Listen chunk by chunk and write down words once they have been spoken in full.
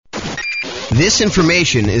This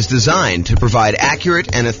information is designed to provide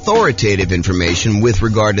accurate and authoritative information with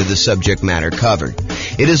regard to the subject matter covered.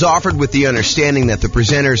 It is offered with the understanding that the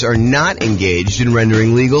presenters are not engaged in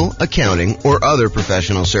rendering legal, accounting, or other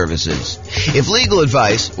professional services. If legal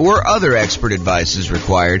advice or other expert advice is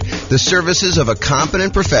required, the services of a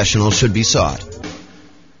competent professional should be sought.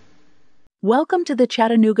 Welcome to the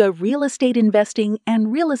Chattanooga Real Estate Investing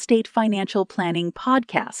and Real Estate Financial Planning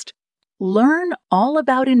podcast. Learn all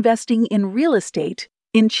about investing in real estate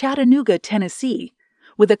in Chattanooga, Tennessee,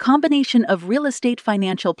 with a combination of real estate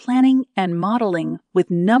financial planning and modeling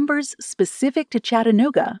with numbers specific to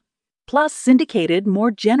Chattanooga, plus syndicated,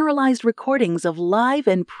 more generalized recordings of live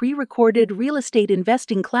and pre-recorded real estate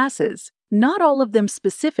investing classes, not all of them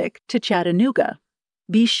specific to Chattanooga.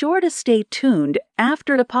 Be sure to stay tuned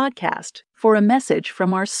after the podcast for a message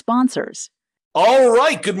from our sponsors. All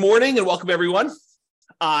right. Good morning and welcome, everyone.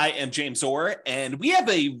 I am James Orr, and we have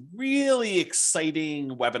a really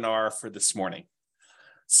exciting webinar for this morning.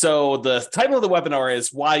 So the title of the webinar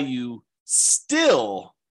is why you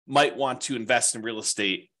still might want to invest in real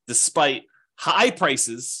estate despite high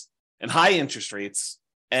prices and high interest rates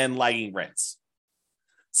and lagging rents.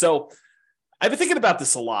 So I've been thinking about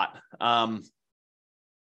this a lot.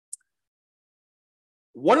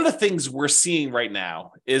 One of the things we're seeing right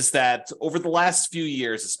now is that over the last few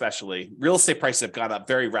years, especially, real estate prices have gone up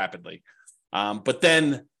very rapidly. But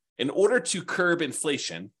then in order to curb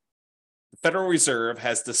inflation, the Federal Reserve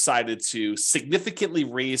has decided to significantly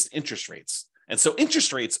raise interest rates. And so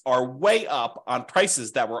interest rates are way up on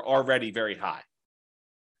prices that were already very high.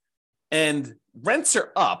 And rents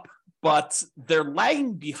are up, but they're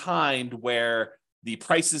lagging behind where the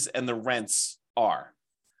prices and the rents are.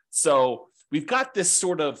 So we've got this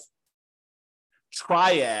sort of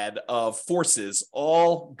triad of forces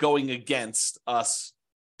all going against us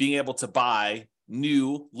being able to buy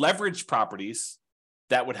new leveraged properties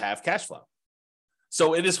that would have cash flow.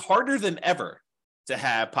 So it is harder than ever to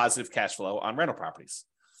have positive cash flow on rental properties.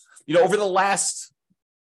 You know, over the last,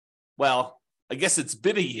 well, I guess it's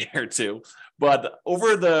been a year or two, but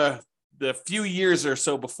over the few years or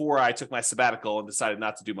so before I took my sabbatical and decided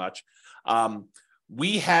not to do much,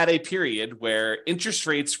 we had a period where interest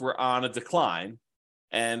rates were on a decline,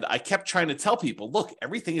 and I kept trying to tell people, look,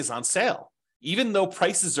 everything is on sale. Even though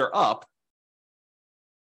prices are up,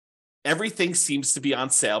 everything seems to be on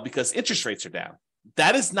sale because interest rates are down.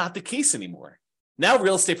 That is not the case anymore. Now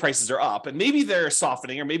real estate prices are up, and maybe they're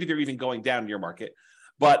softening, or maybe they're even going down in your market,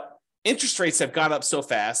 but interest rates have gone up so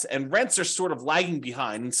fast and rents are sort of lagging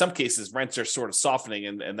behind. In some cases, rents are sort of softening,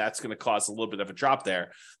 and that's going to cause a little bit of a drop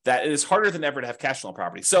there, that it is harder than ever to have cash flow on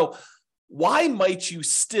property. So why might you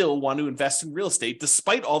still want to invest in real estate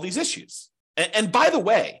despite all these issues? And by the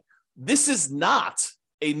way, this is not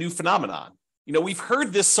a new phenomenon. You know, we've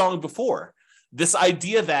heard this song before, this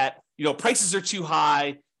idea that, you know, prices are too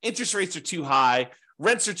high, interest rates are too high,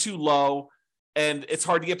 rents are too low, and it's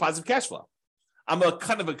hard to get positive cash flow. I'm a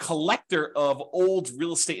kind of a collector of old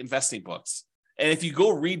real estate investing books. And if you go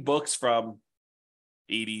read books from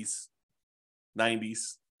 80s,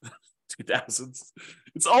 90s, 2000s,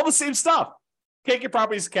 it's all the same stuff. Can't get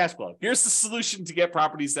properties to cash flow. Here's the solution to get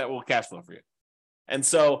properties that will cash flow for you. And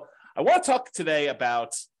so I want to talk today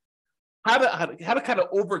about how to kind of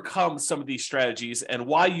overcome some of these strategies and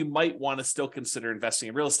why you might want to still consider investing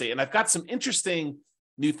in real estate. And I've got some interesting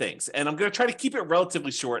new things. And I'm going to try to keep it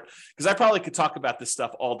relatively short because I probably could talk about this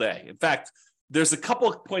stuff all day. In fact, there's a couple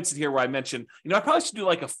of points in here where I mentioned, you know, I probably should do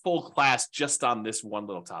like a full class just on this one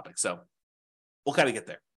little topic. So we'll kind of get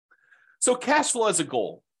there. So cash flow as a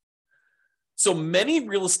goal. So many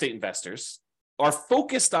real estate investors are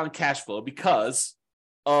focused on cash flow because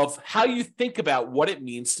of how you think about what it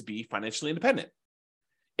means to be financially independent.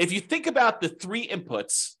 If you think about the three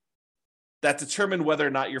inputs that determine whether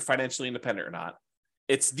or not you're financially independent or not,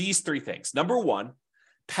 it's these three things. Number one,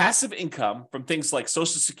 passive income from things like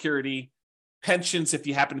Social Security, pensions, if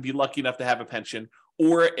you happen to be lucky enough to have a pension,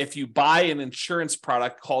 or if you buy an insurance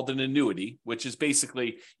product called an annuity, which is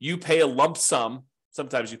basically you pay a lump sum.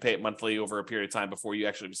 Sometimes you pay it monthly over a period of time before you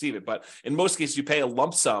actually receive it. But in most cases, you pay a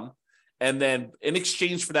lump sum. And then in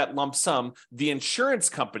exchange for that lump sum, the insurance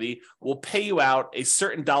company will pay you out a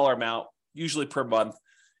certain dollar amount, usually per month,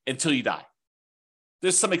 until you die.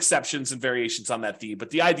 There's some exceptions and variations on that theme, but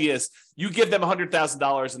the idea is you give them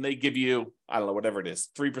 $100,000 and they give you, I don't know, whatever it is,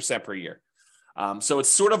 3% per year. So it's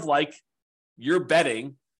sort of like you're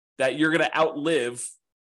betting that you're going to outlive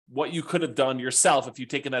what you could have done yourself if you'd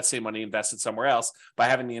taken that same money, invested somewhere else by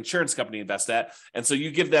having the insurance company invest that. And so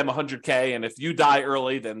you give them $100K, and if you die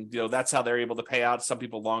early, then that's how they're able to pay out. Some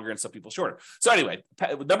people longer and some people shorter. So anyway,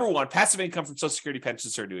 number one, passive income from Social Security,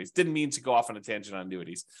 pensions, or annuities. Didn't mean to go off on a tangent on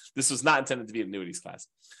annuities. This was not intended to be an annuities class.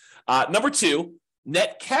 Number two,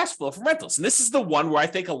 net cash flow from rentals. And this is the one where I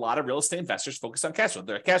think a lot of real estate investors focus on cash flow.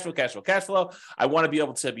 They're cash flow, cash flow, cash flow. I want to be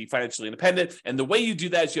able to be financially independent. And the way you do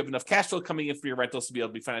that is you have enough cash flow coming in for your rentals to be able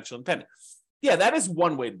to be financially independent. Yeah, that is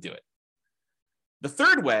one way to do it. The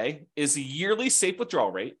third way is a yearly safe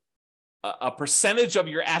withdrawal rate, a percentage of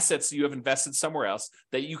your assets that you have invested somewhere else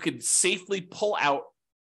that you can safely pull out,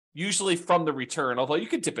 usually from the return, although you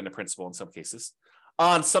could dip into principal in some cases,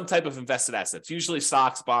 on some type of invested assets, usually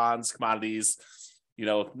stocks, bonds, commodities.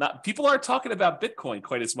 People aren't talking about Bitcoin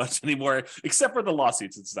quite as much anymore, except for the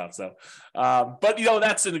lawsuits and stuff. So, but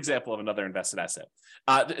that's an example of another invested asset.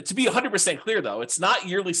 To be 100% clear, though, it's not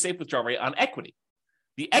yearly safe withdrawal rate on equity.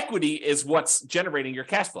 The equity is what's generating your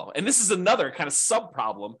cash flow. And this is another kind of sub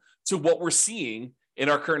problem to what we're seeing in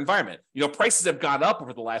our current environment. Prices have gone up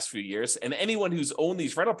over the last few years, and anyone who's owned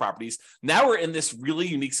these rental properties, now we're in this really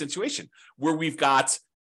unique situation where we've got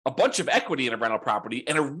a bunch of equity in a rental property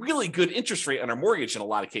and a really good interest rate on our mortgage in a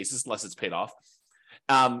lot of cases, unless it's paid off.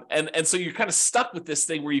 And so you're kind of stuck with this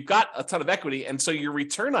thing where you've got a ton of equity, and so your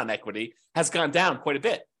return on equity has gone down quite a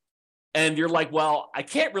bit. And you're like, well, I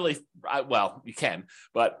can't really, you can,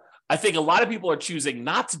 but I think a lot of people are choosing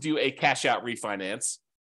not to do a cash out refinance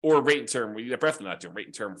or rate and term. You're definitely not doing rate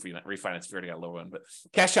and term refinance if you already got a low one, but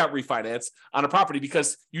cash out refinance on a property,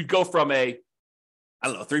 because you'd go from a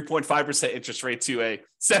 3.5% interest rate to a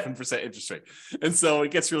 7% interest rate. And so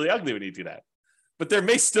it gets really ugly when you do that. But there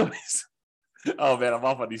may still be, oh man, I'm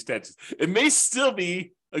off on these tangents. It may still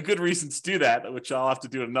be a good reason to do that, which I'll have to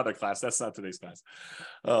do in another class. That's not today's class.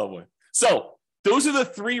 Oh boy. So those are the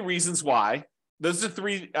three reasons why. Those are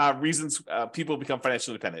three reasons people become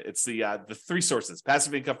financially independent. It's the three sources: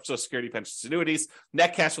 passive income from Social Security, pensions, annuities,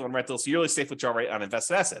 net cash flow on rentals, yearly safe withdrawal rate on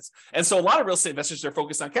invested assets. And so a lot of real estate investors are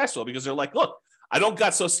focused on cash flow because they're like, look, I don't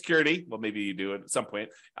got Social Security. Well, maybe you do at some point.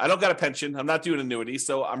 I don't got a pension. I'm not doing annuity.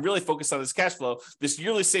 So I'm really focused on this cash flow, this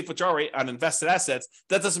yearly safe withdrawal rate on invested assets.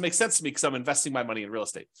 That doesn't make sense to me because I'm investing my money in real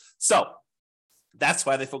estate. So that's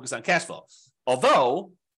why they focus on cash flow.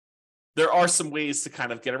 Although there are some ways to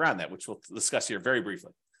kind of get around that, which we'll discuss here very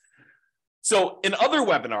briefly. So in other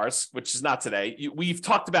webinars, which is not today, we've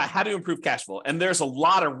talked about how to improve cash flow. And there's a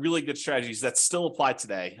lot of really good strategies that still apply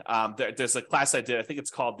today. There's a class I did, I think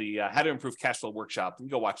it's called the How to Improve Cash Flow Workshop. You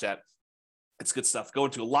can go watch that. It's good stuff. Go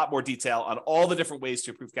into a lot more detail on all the different ways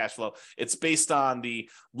to improve cash flow. It's based on the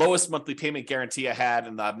lowest monthly payment guarantee I had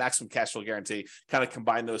and the maximum cash flow guarantee, kind of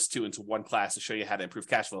combine those two into one class to show you how to improve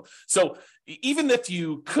cash flow. So even if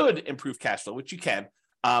you could improve cash flow, which you can,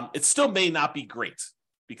 it still may not be great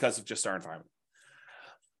because of just our environment.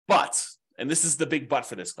 But, and this is the big but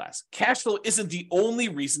for this class, cash flow isn't the only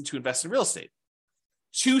reason to invest in real estate.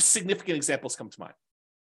 Two significant examples come to mind.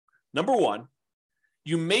 Number one,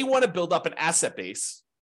 you may want to build up an asset base,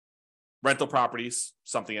 rental properties,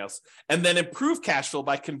 something else, and then improve cash flow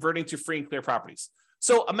by converting to free and clear properties.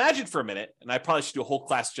 So imagine for a minute, and I probably should do a whole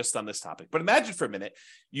class just on this topic, but imagine for a minute,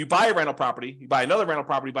 you buy a rental property, you buy another rental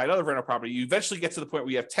property, buy another rental property, you eventually get to the point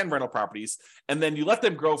where you have 10 rental properties, and then you let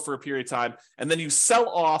them grow for a period of time, and then you sell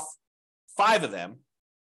off 5 of them,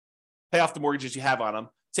 pay off the mortgages you have on them,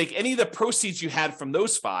 take any of the proceeds you had from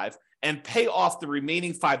those 5, and pay off the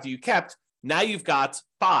remaining 5 that you kept. Now you've got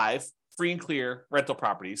 5 free and clear rental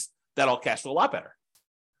properties that all cash flow a lot better.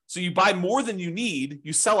 So you buy more than you need,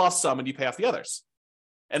 you sell off some, and you pay off the others.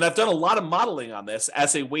 And I've done a lot of modeling on this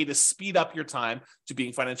as a way to speed up your time to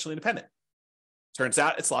being financially independent. Turns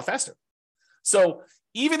out it's a lot faster. So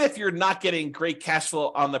even if you're not getting great cash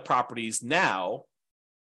flow on the properties now,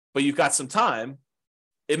 but you've got some time,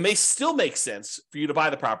 it may still make sense for you to buy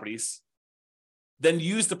the properties, then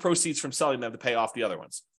use the proceeds from selling them to pay off the other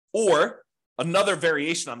ones. Or another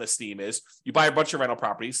variation on this theme is you buy a bunch of rental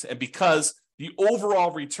properties, and because the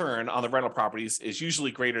overall return on the rental properties is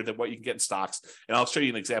usually greater than what you can get in stocks, and I'll show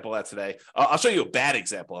you an example of that today. I'll show you a bad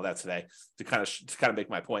example of that today to kind of make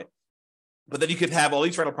my point. But then you could have all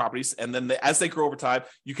these rental properties, and then as they grow over time,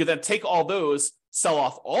 you could then take all those, sell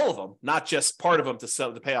off all of them, not just part of them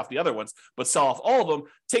to pay off the other ones, but sell off all of them,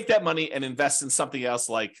 take that money and invest in something else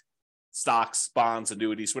like stocks, bonds,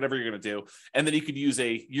 annuities, whatever you're going to do. And then you could use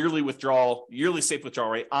a yearly safe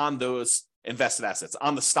withdrawal rate on those invested assets,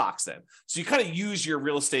 on the stocks then. So you kind of use your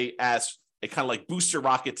real estate as a kind of like booster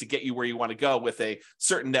rocket to get you where you want to go with a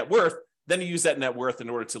certain net worth. Then you use that net worth in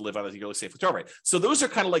order to live on a yearly safe withdrawal rate. So those are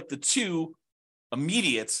kind of like the two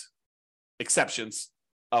immediate exceptions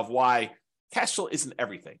of why cash flow isn't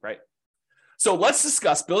everything, right? So let's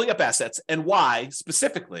discuss building up assets and why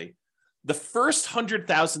specifically the first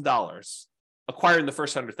 $100,000, acquiring the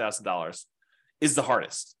first $100,000 is the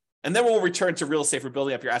hardest. And then we'll return to real estate for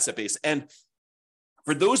building up your asset base. And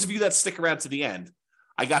for those of you that stick around to the end,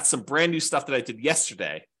 I got some brand new stuff that I did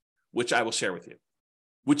yesterday, which I will share with you,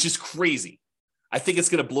 which is crazy. I think it's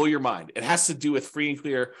going to blow your mind. It has to do with free and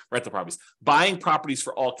clear rental properties, buying properties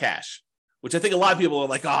for all cash, which I think a lot of people are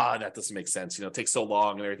like, that doesn't make sense. It takes so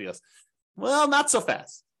long and everything else. Well, not so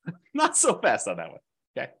fast. Not so fast on that one.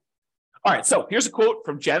 Okay. All right. So here's a quote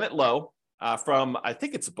from Janet Lowe from, I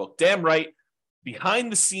think it's a book, Damn Right,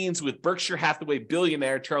 Behind the Scenes with Berkshire Hathaway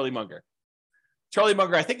billionaire Charlie Munger. Charlie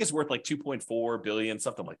Munger, I think, is worth like $2.4 billion,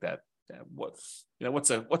 something like that. What's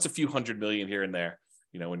a few hundred million here and there,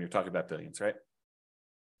 when you're talking about billions, right?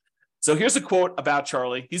 So here's a quote about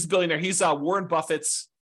Charlie. He's a billionaire. He's Warren Buffett's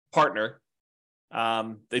partner.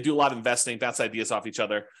 They do a lot of investing, bounce ideas off each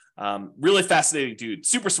other. Really fascinating dude,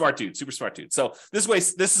 super smart dude. So this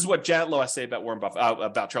is what Janet Lowe has to say about Warren Buffett,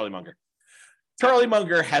 about Charlie Munger. Charlie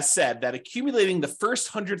Munger has said that accumulating the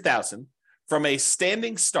first 100,000 from a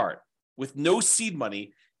standing start with no seed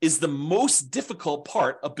money is the most difficult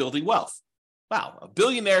part of building wealth. Wow, a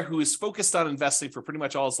billionaire who is focused on investing for pretty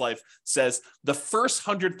much all his life says the first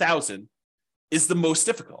 100,000 is the most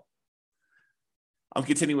difficult. I'm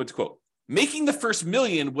continuing with the quote. Making the first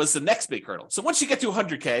million was the next big hurdle. So once you get to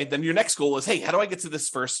 100K, then your next goal is, hey, how do I get to this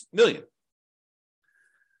first million?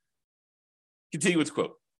 Continue with the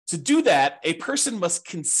quote. To do that, a person must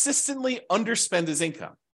consistently underspend his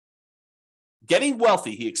income. Getting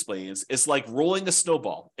wealthy, he explains, is like rolling a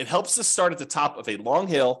snowball. It helps to start at the top of a long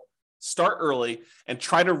hill, start early, and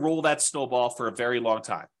try to roll that snowball for a very long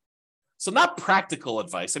time. So not practical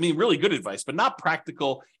advice. I mean, really good advice, but not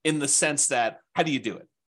practical in the sense that, how do you do it?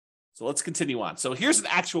 So let's continue on. So here's an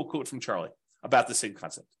actual quote from Charlie about the same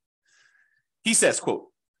concept. He says, quote,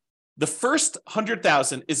 the first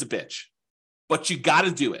 100,000 is a bitch, but you got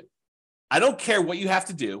to do it. I don't care what you have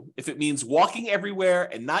to do. If it means walking everywhere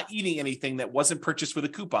and not eating anything that wasn't purchased with a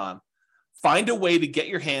coupon, find a way to get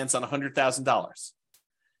your hands on $100,000.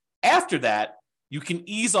 After that, you can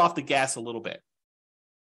ease off the gas a little bit.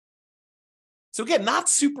 So again, not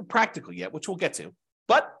super practical yet, which we'll get to,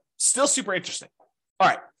 but still super interesting. All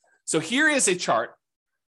right. So here is a chart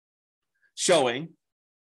showing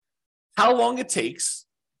how long it takes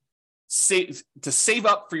to save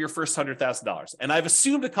up for your first $100,000. And I've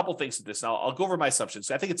assumed a couple things with this. Now I'll go over my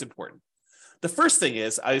assumptions. I think it's important. The first thing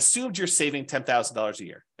is I assumed you're saving $10,000 a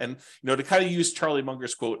year. And, to kind of use Charlie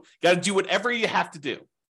Munger's quote, you got to do whatever you have to do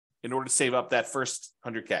in order to save up that first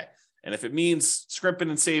 100K. And if it means scrimping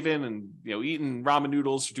and saving and, eating ramen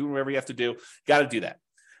noodles, doing whatever you have to do, got to do that.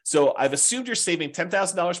 So I've assumed you're saving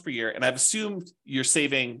 $10,000 per year, and I've assumed you're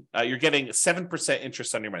getting 7%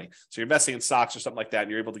 interest on your money. So you're investing in stocks or something like that, and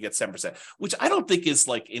you're able to get 7%, which I don't think is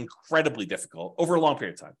like incredibly difficult over a long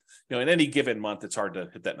period of time. In any given month, it's hard to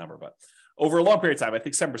hit that number, but over a long period of time, I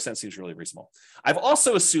think 7% seems really reasonable. I've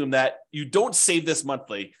also assumed that you don't save this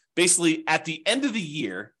monthly. Basically, at the end of the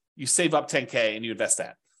year, you save up 10K and you invest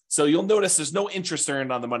that. So you'll notice there's no interest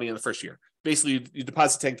earned on the money in the first year. Basically, you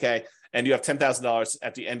deposit 10K and you have $10,000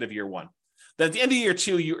 at the end of year one. Then at the end of year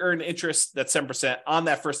two, you earn interest that's 7% on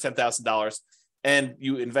that first $10,000, and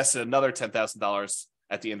you invested another $10,000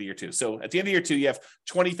 at the end of year two. So at the end of year two, you have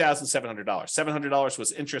 $20,700. $700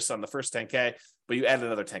 was interest on the first 10K, but you added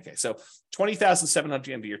another 10K. So $20,700 at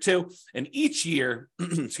the end of year two. And each year,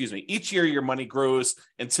 each year your money grows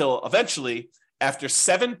until eventually, after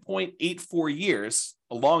 7.84 years,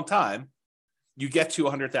 a long time, you get to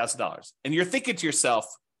 $100,000. And you're thinking to yourself,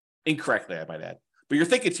 incorrectly, I might add, but you're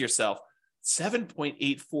thinking to yourself,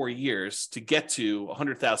 7.84 years to get to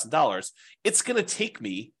 $100,000. It's going to take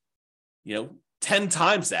me, 10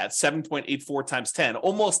 times that, 7.84 times 10,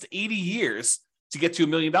 almost 80 years to get to $1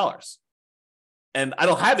 million. And I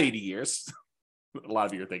don't have 80 years. A lot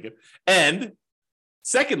of you are thinking. And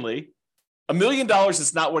secondly, $1 million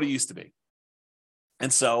is not what it used to be.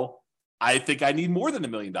 And so I think I need more than $1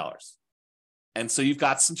 million. And so you've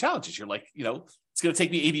got some challenges. You're like, it's going to take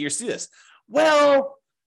me 80 years to do this. Well,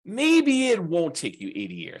 maybe it won't take you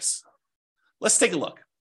 80 years. Let's take a look.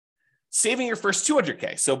 Saving your first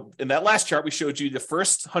 200K. So in that last chart, we showed you the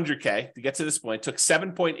first 100K to get to this point took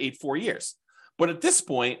 7.84 years. But at this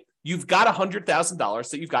point, you've got $100,000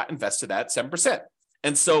 that you've got invested at 7%.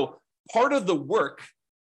 And so part of the work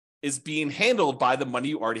is being handled by the money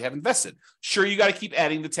you already have invested. Sure, you got to keep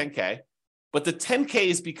adding the 10K, but the 10K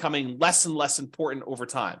is becoming less and less important over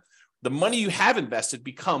time. The money you have invested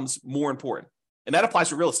becomes more important. And that applies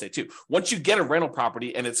for real estate too. Once you get a rental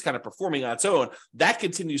property and it's kind of performing on its own, that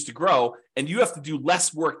continues to grow and you have to do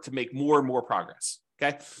less work to make more and more progress.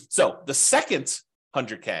 Okay. So the second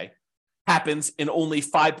 100K happens in only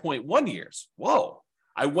 5.1 years. Whoa.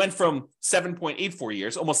 I went from 7.84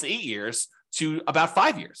 years, almost 8 years, to about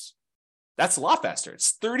 5 years. That's a lot faster.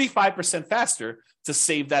 It's 35% faster to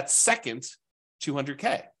save that second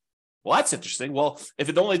 200K. Well, that's interesting. Well, if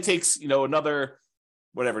it only takes, another,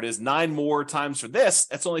 whatever it is, 9 more times for this,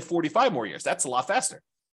 that's only 45 more years. That's a lot faster.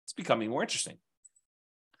 It's becoming more interesting.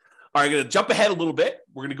 All right, I'm going to jump ahead a little bit.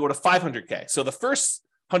 We're going to go to 500K. So the first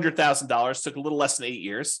 $100,000 took a little less than 8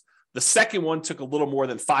 years. The second one took a little more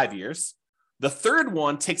than 5 years. The third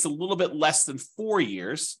one takes a little bit less than 4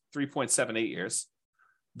 years, 3.78 years.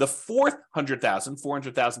 The fourth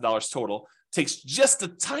 $400,000 total, takes just a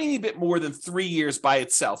tiny bit more than 3 years by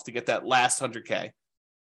itself to get that last 100K.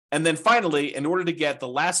 And then finally, in order to get the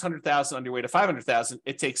last 100,000 on your way to 500,000,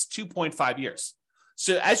 it takes 2.5 years.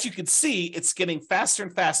 So as you can see, it's getting faster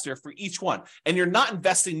and faster for each one. And you're not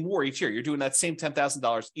investing more each year. You're doing that same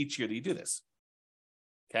 $10,000 each year that you do this.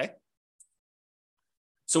 Okay.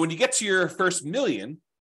 So when you get to your first million,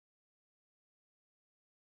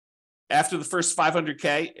 after the first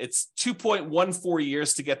 500K, it's 2.14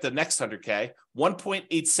 years to get the next 100K,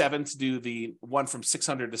 1.87 to do the one from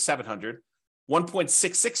 600 to 700,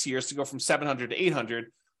 1.66 years to go from 700 to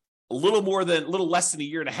 800, a little less than a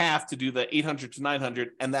year and a half to do the 800 to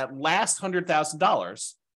 900, and that last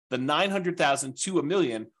 $100,000, the 900,000 to a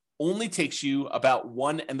million, only takes you about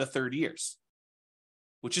 1 1/3 years,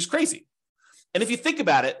 which is crazy. And if you think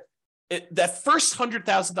about it, that first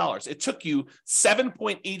 $100,000, it took you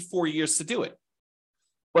 7.84 years to do it.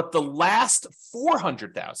 But the last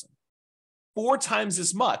 400,000, 4 times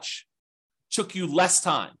as much, took you less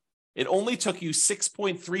time. It only took you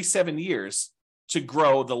 6.37 years to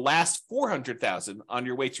grow the last 400,000 on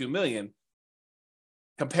your way to a million,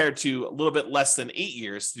 compared to a little bit less than 8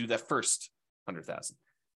 years to do that first 100,000.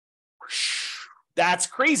 That's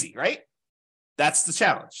crazy, right? That's the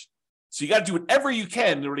challenge. So you got to do whatever you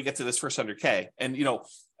can in order to get to this first 100K. And,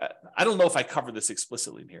 I don't know if I covered this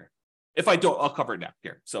explicitly in here. If I don't, I'll cover it now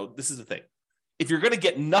here. So this is the thing. If you're going to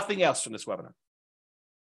get nothing else from this webinar,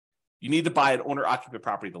 you need to buy an owner-occupant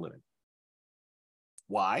property to live in.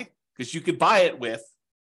 Why? Because you could buy it with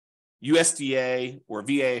USDA or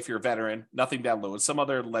VA if you're a veteran, nothing down loan. Some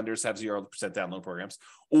other lenders have 0% down loan programs,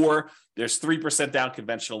 or there's 3% down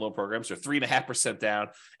conventional loan programs or 3.5% down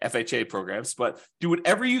FHA programs. But do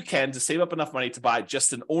whatever you can to save up enough money to buy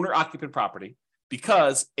just an owner-occupant property,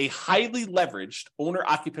 because a highly leveraged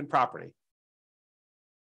owner-occupant property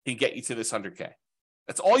can get you to this 100K.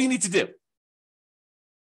 That's all you need to do.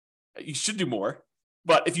 You should do more,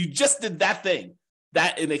 but if you just did that thing,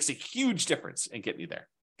 it makes a huge difference in getting you there.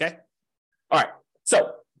 Okay. All right.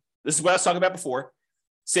 So this is what I was talking about before.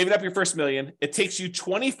 Saving up your first million. It takes you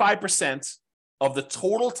 25% of the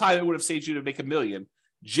total time it would have saved you to make a million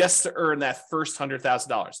just to earn that first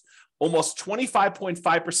 $100,000. Almost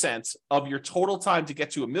 25.5% of your total time to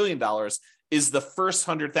get to $1 million is the first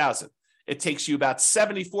 100,000. It takes you about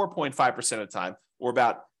 74.5% of the time, or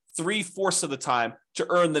about 3/4 of the time, to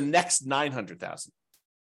earn the next 900,000.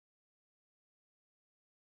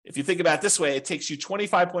 If you think about it this way, it takes you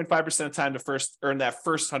 25.5% of time to earn that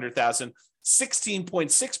first 100,000,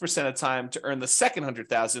 16.6% of time to earn the second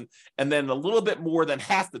 100,000, and then a little bit more than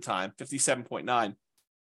half the time, 57.9,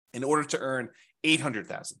 in order to earn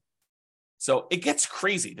 800,000. So it gets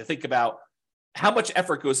crazy to think about how much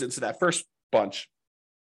effort goes into that first bunch,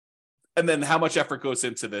 and then how much effort goes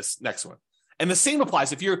into this next one. And the same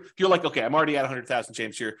applies if you're like, okay, I'm already at 100,000,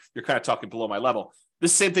 James. You're kind of talking below my level.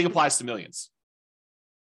 This same thing applies to millions.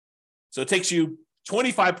 So it takes you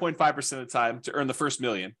 25.5% of the time to earn the first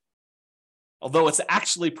million, although it's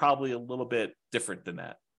actually probably a little bit different than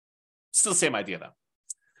that. Still the same idea, though.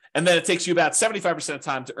 And then it takes you about 75% of the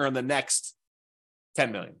time to earn the next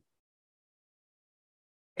 10 million.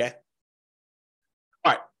 Okay?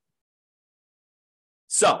 All right.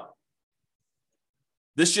 So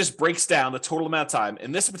this just breaks down the total amount of time.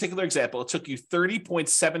 In this particular example, it took you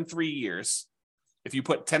 30.73 years if you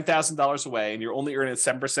put $10,000 away and you're only earning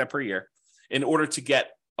 7% per year in order to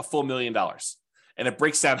get a full $1 million. And it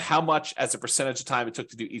breaks down how much as a percentage of time it took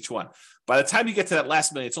to do each one. By the time you get to that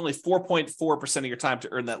last million, it's only 4.4% of your time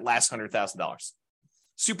to earn that last $100,000.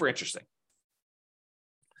 Super interesting.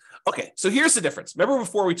 Okay, so here's the difference. Remember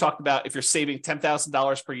before we talked about if you're saving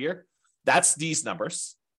 $10,000 per year? That's these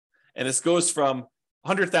numbers. And this goes from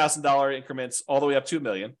 $100,000 increments all the way up to $1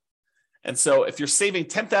 million. And so if you're saving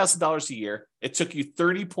 $10,000 a year, it took you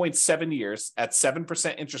 30.7 years at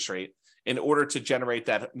 7% interest rate in order to generate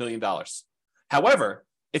that $1 million. However,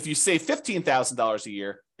 if you save $15,000 a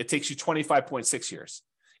year, it takes you 25.6 years.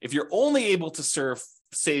 If you're only able to save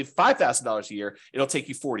 $5,000 a year, it'll take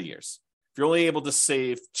you 40 years. If you're only able to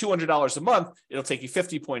save $200 a month, it'll take you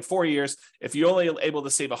 50.4 years. If you're only able to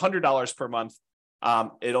save $100 per month,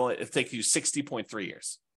 it'll take you 60.3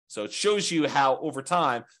 years. So it shows you how over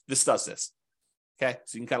time this does this. Okay,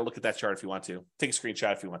 so you can kind of look at that chart if you want to. Take a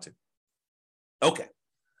screenshot if you want to. Okay.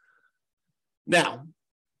 Now,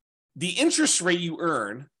 the interest rate you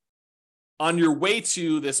earn on your way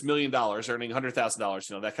to this $1 million, earning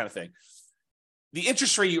 $100,000, that kind of thing, the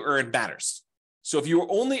interest rate you earn matters. So if you were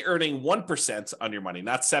only earning 1% on your money,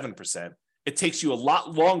 not 7%, it takes you a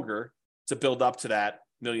lot longer to build up to that $1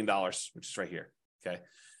 million, which is right here. Okay.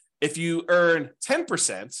 If you earn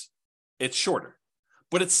 10%, it's shorter,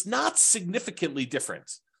 but it's not significantly different.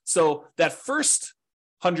 So that first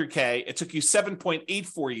 100K, it took you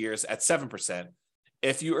 7.84 years at 7%.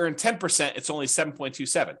 If you earn 10%, it's only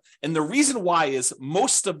 7.27. And the reason why is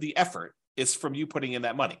most of the effort is from you putting in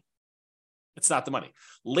that money. It's not the money.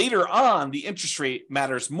 Later on, the interest rate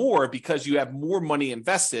matters more because you have more money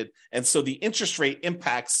invested. And so the interest rate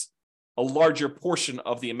impacts a larger portion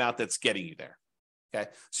of the amount that's getting you there. Okay.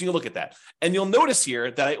 So you look at that. And you'll notice here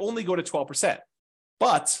that I only go to 12%.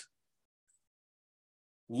 But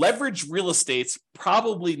leveraged real estate's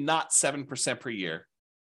probably not 7% per year.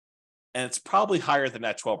 And it's probably higher than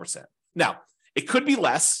that 12%. Now, it could be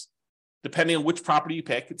less, depending on which property you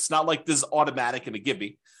pick. It's not like this is automatic and a give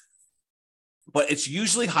me. But it's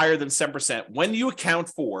usually higher than 7% when you account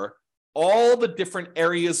for all the different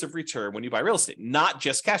areas of return when you buy real estate, not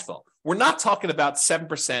just cash flow. We're not talking about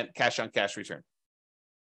 7% cash on cash return.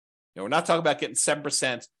 We're not talking about getting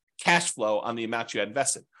 7% cash flow on the amount you had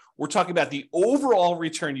invested. We're talking about the overall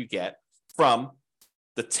return you get from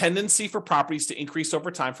the tendency for properties to increase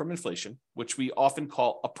over time from inflation, which we often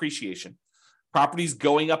call appreciation. Properties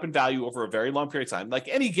going up in value over a very long period of time, like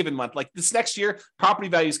any given month, like this next year, property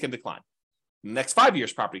values can decline. In the next 5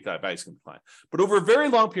 years, property values can decline. But over a very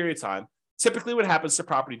long period of time, typically what happens to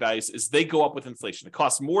property values is they go up with inflation. It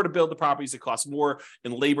costs more to build the properties. It costs more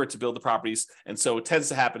in labor to build the properties. And so what tends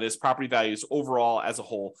to happen is property values overall as a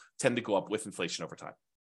whole tend to go up with inflation over time.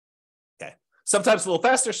 Okay. Sometimes a little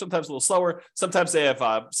faster, sometimes a little slower. Sometimes they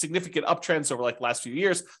have significant uptrends over like the last few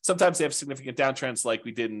years. Sometimes they have significant downtrends like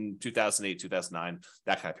we did in 2008, 2009,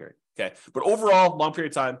 that kind of period. Okay. But overall, long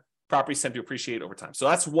period of time, properties tend to appreciate over time. So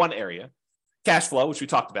that's one area. Cash flow, which we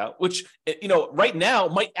talked about, which, right now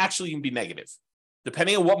might actually even be negative.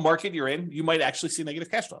 Depending on what market you're in, you might actually see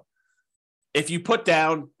negative cash flow. If you put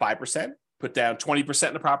down 5%, put down 20%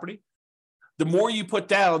 in a property, the more you put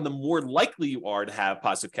down, the more likely you are to have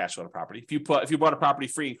positive cash flow on a property. If you bought a property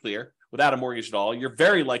free and clear without a mortgage at all, you're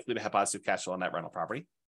very likely to have positive cash flow on that rental property.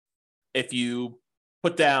 If you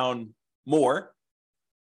put down more,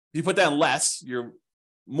 if you put down less, you're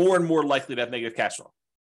more and more likely to have negative cash flow.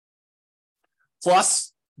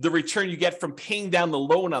 Plus the return you get from paying down the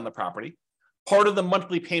loan on the property. Part of the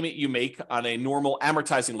monthly payment you make on a normal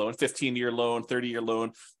amortizing loan, 15-year loan, 30-year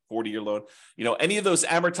loan, 40-year loan, any of those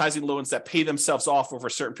amortizing loans that pay themselves off over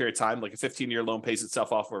a certain period of time, like a 15-year loan pays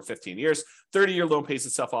itself off over 15 years, 30-year loan pays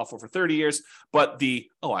itself off over 30 years. But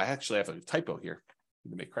I actually have a typo here. I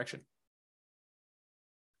need to make a correction.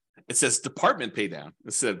 It says department pay down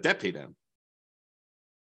instead of debt pay down.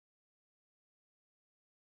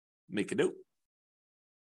 Make a note.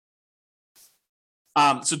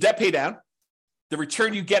 So debt pay down, the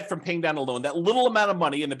return you get from paying down a loan, that little amount of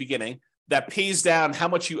money in the beginning that pays down how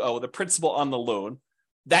much you owe, the principal on the loan,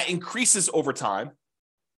 that increases over time.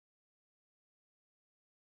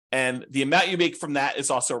 And the amount you make from that is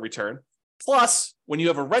also a return. Plus, when you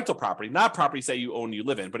have a rental property, not properties that you own, you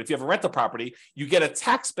live in, but if you have a rental property, you get a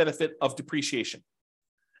tax benefit of depreciation.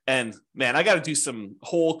 And man, I got to do some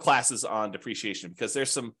whole classes on depreciation because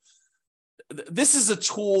this is a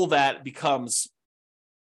tool that becomes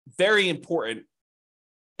very important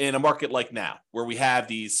in a market like now, where we have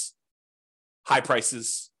these high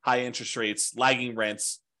prices, high interest rates, lagging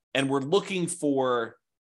rents, and we're looking for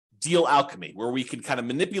deal alchemy, where we can kind of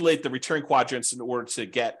manipulate the return quadrants in order to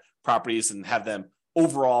get properties and have them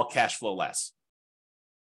overall cash flow less.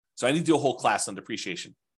 So I need to do a whole class on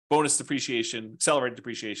depreciation, bonus depreciation, accelerated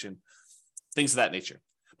depreciation, things of that nature.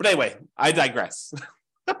 But anyway, I digress.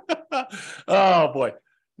 Oh boy.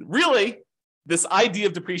 Really, this idea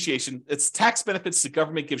of depreciation, it's tax benefits the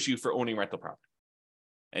government gives you for owning rental property.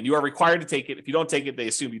 And you are required to take it. If you don't take it, they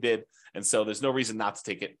assume you did. And so there's no reason not to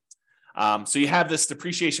take it. So you have this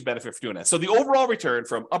depreciation benefit for doing that. So the overall return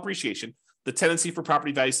from appreciation, the tendency for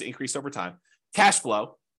property values to increase over time, cash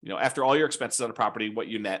flow, after all your expenses on a property, what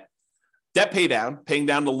you net, debt pay down, paying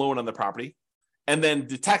down the loan on the property, and then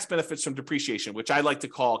the tax benefits from depreciation, which I like to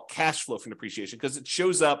call cash flow from depreciation, because it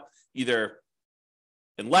shows up either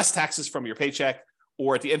in less taxes from your paycheck,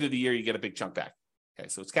 or at the end of the year, you get a big chunk back. Okay,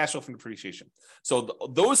 so it's cash flow from depreciation. So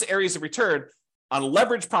those areas of return on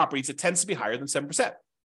leveraged properties, it tends to be higher than 7%.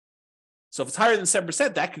 So if it's higher than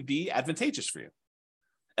 7%, that could be advantageous for you.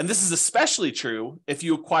 And this is especially true if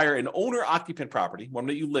you acquire an owner-occupant property, one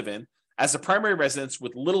that you live in, as a primary residence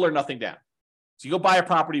with little or nothing down. So you go buy a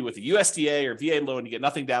property with a USDA or VA loan, you get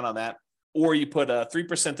nothing down on that, or you put a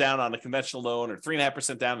 3% down on a conventional loan, or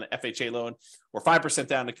 3.5% down on an FHA loan, or 5%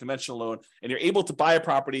 down on a conventional loan, and you're able to buy a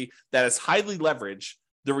property that is highly leveraged.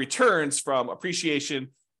 The returns from appreciation,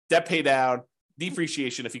 debt pay down,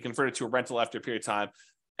 depreciation, if you convert it to a rental after a period of time,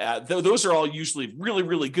 those are all usually really,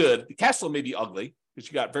 really good. The cash flow may be ugly because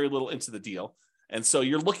you got very little into the deal. And so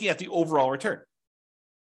you're looking at the overall return.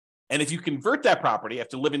 And if you convert that property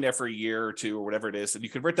after living there for a year or two or whatever it is, and you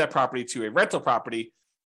convert that property to a rental property,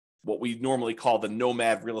 what we normally call the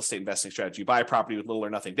nomad real estate investing strategy. You buy a property with little or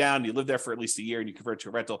nothing down, you live there for at least a year, and you convert it to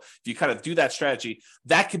a rental. If you kind of do that strategy,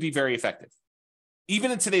 that could be very effective. Even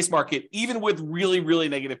in today's market, even with really, really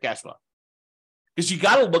negative cash flow. Because you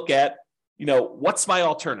got to look at, what's my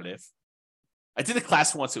alternative? I did a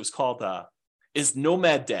class once, it was called, Is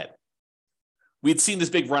Nomad Dead? We had seen this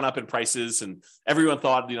big run up in prices, and everyone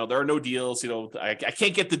thought, there are no deals. I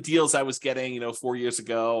can't get the deals I was getting, 4 years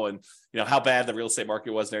ago, and how bad the real estate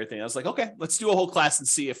market was and everything. I was like, okay, let's do a whole class and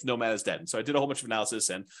see if Nomad is dead. And so I did a whole bunch of analysis,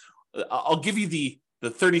 and I'll give you the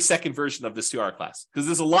 30-second version of this 2-hour class, because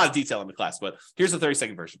there's a lot of detail in the class, but here's the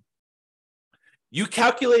 30-second version. You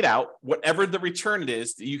calculate out whatever the return it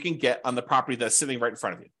is that you can get on the property that's sitting right in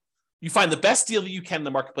front of you. You find the best deal that you can in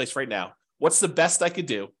the marketplace right now. What's the best I could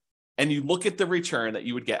do? And you look at the return that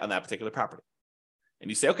you would get on that particular property. And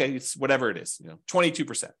you say, okay, it's whatever it is,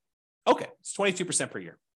 22%. Okay, it's 22% per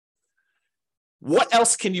year. What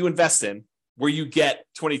else can you invest in where you get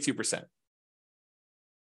 22%?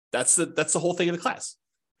 That's the whole thing of the class.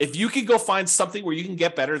 If you can go find something where you can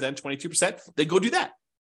get better than 22%, then go do that.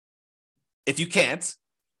 If you can't,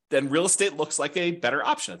 then real estate looks like a better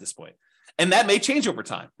option at this point. And that may change over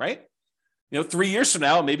time, right? 3 years from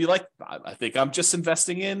now, maybe I think I'm just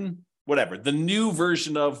investing in whatever, the new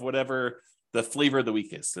version of whatever the flavor of the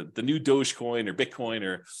week is, the new Dogecoin or Bitcoin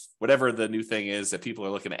or whatever the new thing is that people are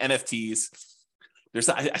looking at, NFTs.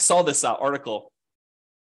 I saw this article.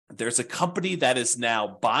 There's a company that is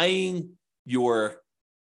now buying your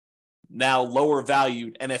now lower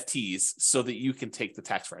valued NFTs so that you can take the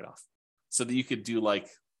tax write-off, so that you could do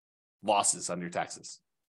losses on your taxes,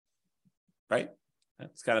 right?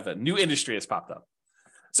 It's kind of a new industry that's popped up.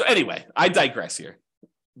 So anyway, I digress here.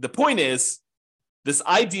 The point is this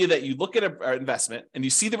idea that you look at an investment and you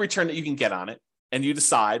see the return that you can get on it, and you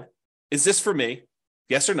decide, is this for me?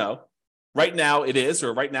 Yes or no? Right now it is,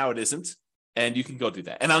 or right now it isn't. And you can go do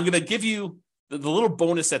that. And I'm going to give you the little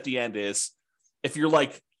bonus at the end is, if you're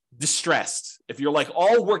distressed, if you're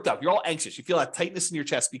all worked up, you're all anxious, you feel that tightness in your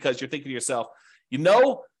chest because you're thinking to yourself,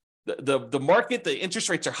 the market, the interest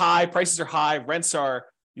rates are high, prices are high, rents are,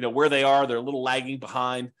 where they are, they're a little lagging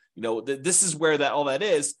behind. This is where all that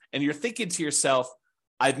is. And you're thinking to yourself,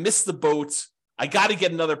 I've missed the boat. I got to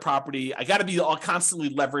get another property. I got to be all constantly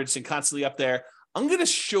leveraged and constantly up there. I'm going to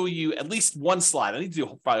show you at least one slide. I need to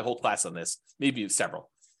do probably a whole class on this, maybe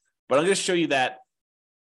several, but I'm going to show you that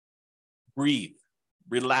breathe,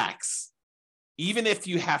 relax. Even if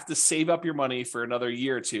you have to save up your money for another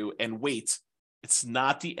year or two and wait, it's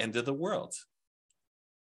not the end of the world.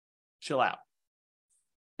 Chill out.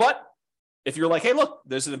 But if you're like, hey, look,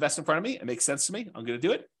 there's an investment in front of me, it makes sense to me, I'm going to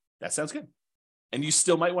do it, that sounds good. And you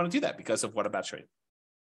still might want to do that because of what I'm about to show you.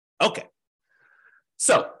 Okay.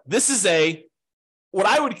 So this is what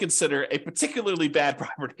I would consider a particularly bad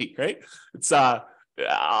property, right? It's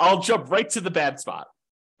I'll jump right to the bad spot.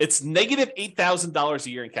 It's negative $8,000 a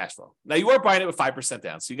year in cash flow. Now you are buying it with 5%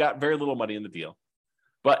 down, so you got very little money in the deal,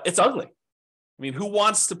 but it's ugly. I mean, who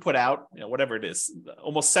wants to put out, whatever it is,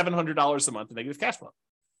 almost $700 a month in negative cash flow?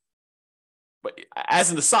 But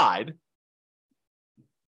as an aside,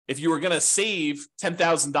 if you were going to save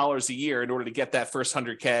 $10,000 a year in order to get that first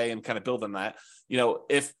 100K and kind of build on that,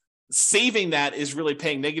 if saving that is really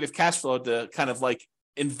paying negative cash flow to kind of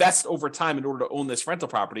invest over time in order to own this rental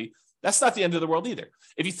property, that's not the end of the world either.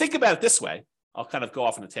 If you think about it this way, I'll kind of go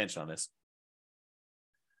off on a tangent on this.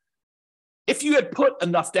 If you had put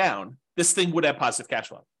enough down, this thing would have positive cash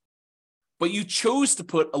flow. But you chose to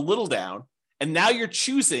put a little down, and now you're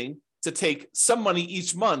choosing to take some money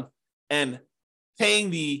each month and paying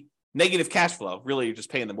the negative cash flow. Really, you're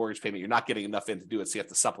just paying the mortgage payment. You're not getting enough in to do it, so you have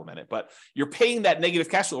to supplement it. But you're paying that negative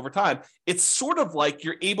cash flow over time. It's sort of like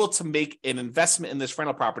you're able to make an investment in this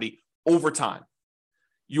rental property over time.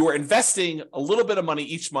 You are investing a little bit of money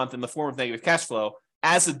each month in the form of negative cash flow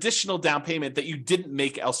as additional down payment that you didn't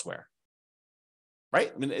make elsewhere.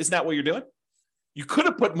 Right? I mean, isn't that what you're doing? You could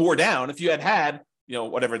have put more down if you had,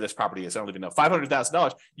 whatever this property is. I don't even know,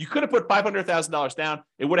 $500,000. You could have put $500,000 down.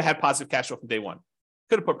 It would have had positive cash flow from day one.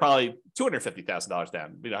 Could have put probably $250,000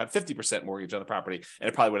 down. Had 50% mortgage on the property, and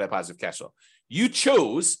it probably would have positive cash flow. You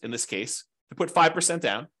chose, in this case, to put 5%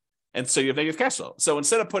 down, and so you have negative cash flow. So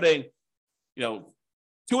instead of putting,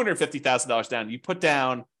 $250,000 down, you put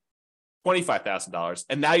down $25,000,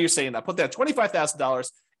 and now you're saying, I put down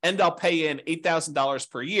 $25,000, and I'll pay in $8,000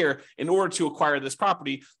 per year in order to acquire this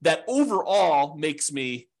property that overall makes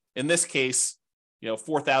me, in this case,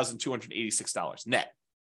 $4,286 net.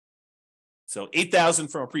 So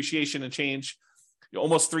 $8,000 from appreciation and change,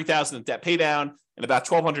 almost $3,000 in debt pay down, and about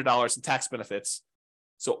 $1,200 in tax benefits.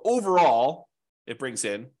 So overall, it brings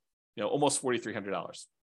in, almost $4,300.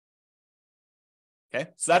 Okay,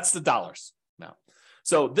 so that's the dollars now.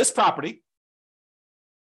 So this property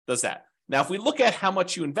does that. Now, if we look at how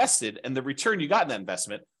much you invested and the return you got in that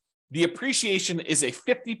investment, the appreciation is a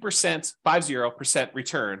 50%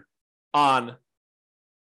 return on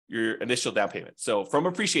your initial down payment. So from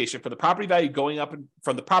appreciation, for the property value going up, in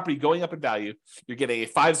value, you're getting a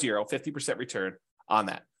 50% return on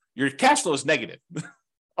that. Your cash flow is negative,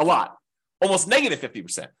 a lot, almost negative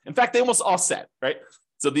 50%. In fact, they almost offset, right?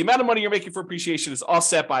 So the amount of money you're making for appreciation is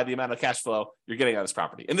offset by the amount of cash flow you're getting on this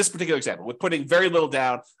property. In this particular example, with putting very little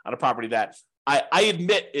down on a property that I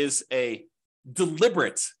admit is a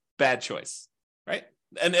deliberate bad choice, right?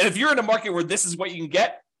 And if you're in a market where this is what you can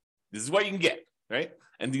get, this is what you can get, right?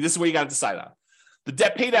 And this is what you got to decide on. The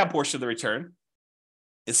debt pay down portion of the return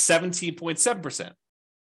is 17.7%.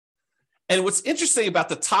 And what's interesting about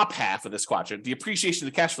the top half of this quadrant, the appreciation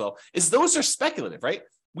of the cash flow, is those are speculative, right?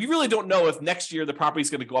 We really don't know if next year the property is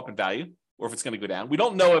going to go up in value or if it's going to go down. We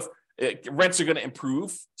don't know if rents are going to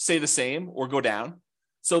improve, stay the same, or go down.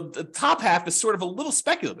 So the top half is sort of a little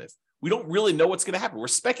speculative. We don't really know what's going to happen. We're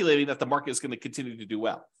speculating that the market is going to continue to do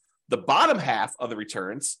well. The bottom half of the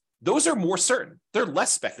returns, those are more certain. They're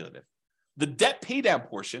less speculative. The debt pay down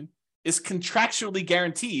portion is contractually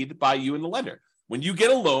guaranteed by you and the lender. When you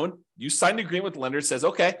get a loan, you sign an agreement with the lender that says,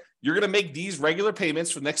 okay, you're going to make these regular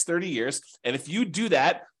payments for the next 30 years. And if you do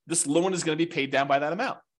that, this loan is going to be paid down by that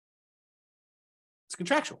amount. It's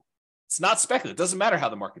contractual. It's not speculative. It doesn't matter how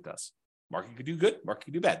the market does. Market could do good, market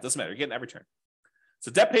could do bad. It doesn't matter. You're getting that return.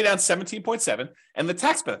 So debt pay down 17.7, and the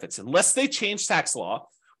tax benefits, unless they change tax law,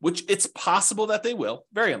 which it's possible that they will,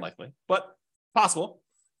 very unlikely, but possible,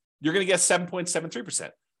 you're going to get 7.73%.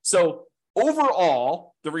 So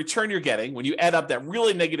overall, the return you're getting when you add up that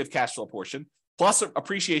really negative cash flow portion, plus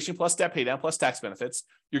appreciation, plus debt pay down, plus tax benefits,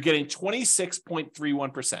 you're getting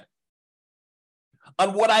 26.31%.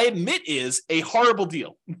 On what I admit is a horrible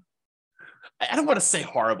deal. I don't want to say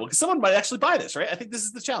horrible because someone might actually buy this, right? I think this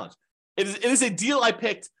is the challenge. It is a deal I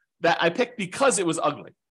picked because it was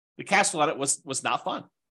ugly. The cash flow on it was not fun.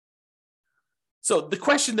 So the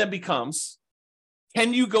question then becomes,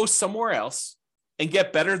 can you go somewhere else and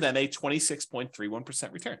get better than a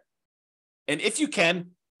 26.31% return? And if you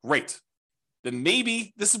can, great. Then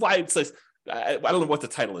maybe this is why it says, I don't know what the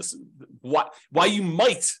title is, why you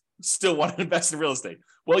might still want to invest in real estate.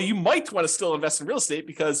 Well, you might want to still invest in real estate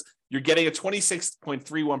because you're getting a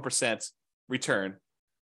 26.31% return,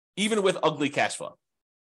 even with ugly cash flow.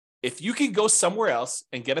 If you can go somewhere else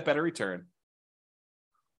and get a better return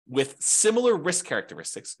with similar risk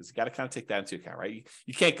characteristics, because you got to kind of take that into account, right?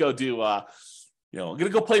 You can't go do, I'm going to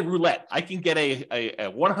go play roulette. I can get a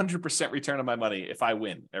 100% return on my money if I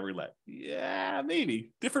win at roulette. Yeah,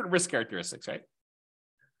 maybe. Different risk characteristics, right?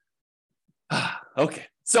 Okay.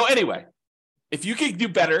 So anyway, if you can do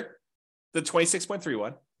better than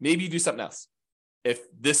 26.31, maybe you do something else. If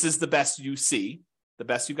this is the best you see, the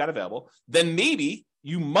best you've got available, then maybe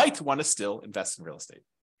you might want to still invest in real estate.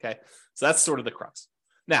 Okay. So that's sort of the crux.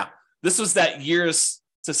 Now, this was that years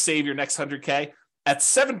to save your next 100K. At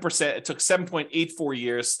 7%, it took 7.84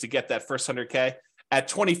 years to get that first 100K. At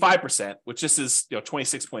 25%, which this is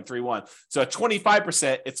 26.31. So at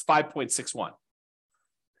 25%, it's 5.61.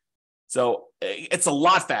 So it's a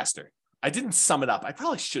lot faster. I didn't sum it up. I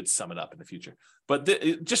probably should sum it up in the future. But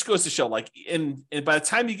it just goes to show, like, by the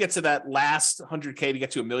time you get to that last 100K to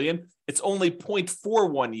get to $1 million, it's only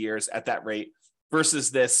 0.41 years at that rate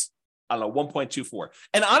versus this, I don't know, 1.24.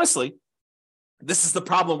 And honestly, this is the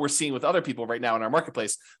problem we're seeing with other people right now in our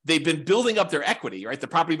marketplace. They've been building up their equity, right? The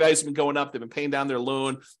property values have been going up. They've been paying down their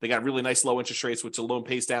loan. They got really nice low interest rates, which the loan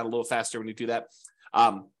pays down a little faster when you do that.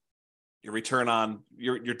 Your return on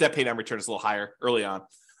your debt pay down return is a little higher early on.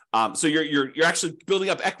 So you're actually building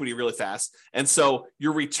up equity really fast. And so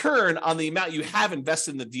your return on the amount you have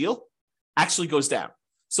invested in the deal actually goes down.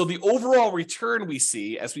 So the overall return we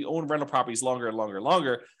see as we own rental properties longer and longer and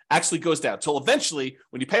longer actually goes down until eventually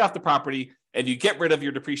when you pay off the property and you get rid of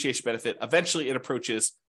your depreciation benefit, eventually it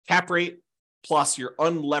approaches cap rate plus your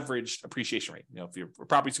unleveraged appreciation rate. If your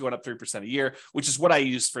property's going up 3% a year, which is what I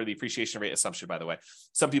use for the appreciation rate assumption, by the way.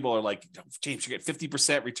 Some people are like, James, you get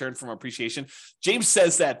 50% return from appreciation. James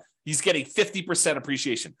says that he's getting 50%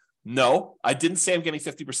 appreciation. No, I didn't say I'm getting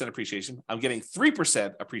 50% appreciation. I'm getting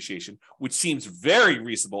 3% appreciation, which seems very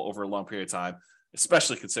reasonable over a long period of time,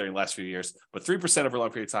 especially considering the last few years. But 3% over a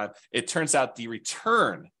long period of time, it turns out the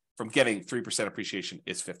return from getting 3% appreciation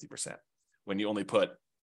is 50% when you only put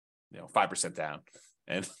 5% down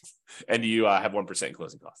and you have 1% in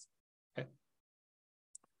closing costs. Okay.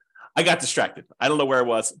 I got distracted. I don't know where it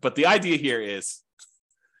was, but the idea here is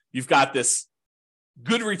you've got this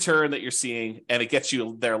good return that you're seeing and it gets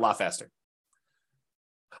you there a lot faster.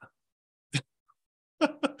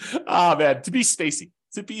 Oh man, to be spacey.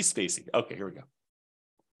 Okay, here we go.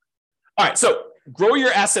 All right, so grow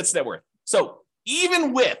your assets net worth. So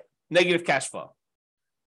even with negative cash flow,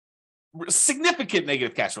 significant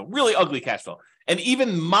negative cash flow, really ugly cash flow, and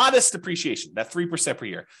even modest depreciation, that 3% per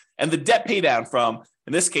year, and the debt pay down from,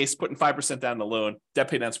 in this case, putting 5% down the loan, debt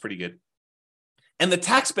pay down is pretty good. And the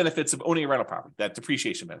tax benefits of owning a rental property, that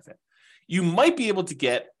depreciation benefit, you might be able to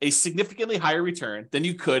get a significantly higher return than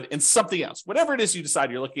you could in something else. Whatever it is you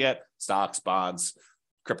decide you're looking at, stocks, bonds,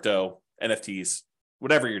 crypto, NFTs,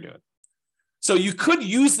 whatever you're doing. So you could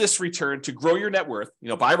use this return to grow your net worth,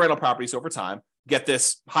 buy rental properties over time, get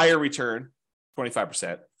this higher return,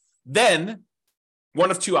 25%. Then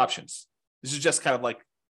one of two options. This is just kind of like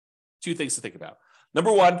two things to think about.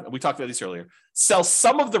 Number one, we talked about these earlier, sell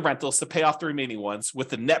some of the rentals to pay off the remaining ones with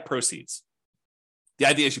the net proceeds. The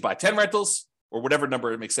idea is you buy 10 rentals or whatever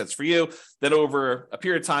number makes sense for you. Then over a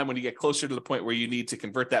period of time, when you get closer to the point where you need to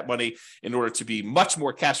convert that money in order to be much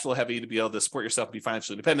more cash flow heavy, to be able to support yourself and be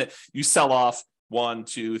financially independent, you sell off 1,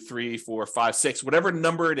 2, 3, 4, 5, 6, whatever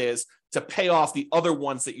number it is to pay off the other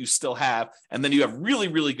ones that you still have. And then you have really,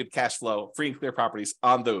 really good cash flow, free and clear properties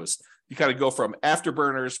on those. You kind of go from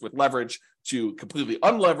afterburners with leverage to completely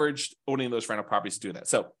unleveraged, owning those rental properties to do that.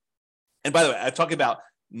 So, and by the way, I'm talking about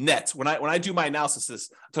net. When I do my analysis,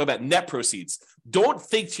 I'm talking about net proceeds. Don't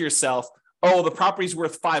think to yourself, oh, the property's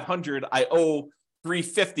worth 500, I owe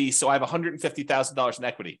 350, so I have $150,000 in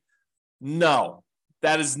equity. No.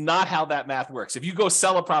 That is not how that math works. If you go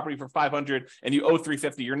sell a property for 500 and you owe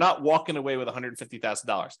 350, you're not walking away with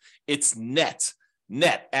 $150,000. It's net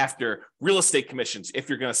after real estate commissions. If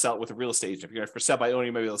you're going to sell it with a real estate agent, if you're going to sell by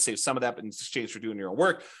owning, maybe they'll save some of that in exchange for doing your own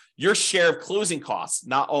work. Your share of closing costs,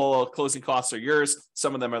 not all closing costs are yours.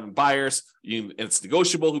 Some of them are the buyers. And it's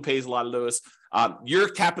negotiable who pays a lot of those. Your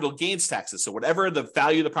capital gains taxes. So whatever the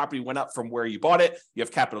value of the property went up from where you bought it, you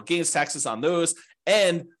have capital gains taxes on those.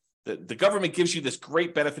 And the government gives you this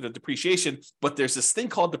great benefit of depreciation, but there's this thing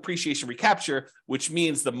called depreciation recapture, which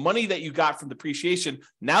means the money that you got from depreciation,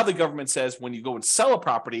 now the government says when you go and sell a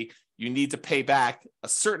property, you need to pay back a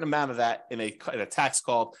certain amount of that in a tax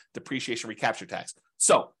called depreciation recapture tax.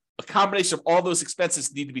 So a combination of all those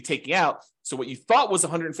expenses need to be taken out. So what you thought was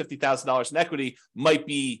 $150,000 in equity might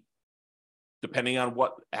be, depending on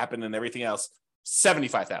what happened and everything else,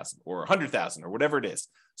 $75,000 or $100,000 or whatever it is.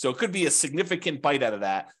 So it could be a significant bite out of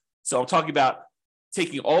that. So I'm talking about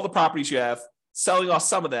taking all the properties you have, selling off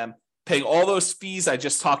some of them, paying all those fees I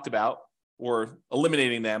just talked about, or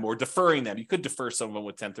eliminating them or deferring them. You could defer some of them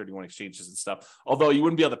with 1031 exchanges and stuff, although you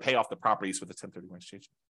wouldn't be able to pay off the properties with a 1031 exchange.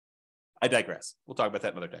 I digress. We'll talk about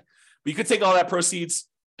that another day. But you could take all that proceeds,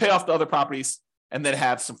 pay off the other properties, and then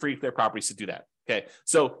have some free clear properties to do that. Okay.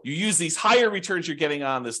 So you use these higher returns you're getting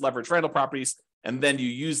on this leveraged rental properties, and then you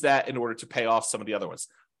use that in order to pay off some of the other ones.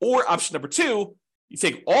 Or option number two, you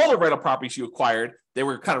take all the rental properties you acquired, they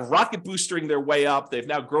were kind of rocket boostering their way up. They've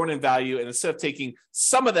now grown in value. And instead of taking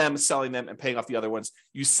some of them, selling them and paying off the other ones,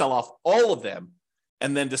 you sell off all of them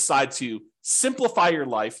and then decide to simplify your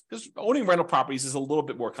life, because owning rental properties is a little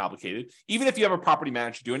bit more complicated. Even if you have a property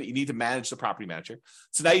manager doing it, you need to manage the property manager.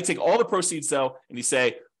 So now you take all the proceeds though, and you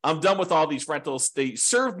say, I'm done with all these rentals. They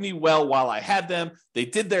served me well while I had them. They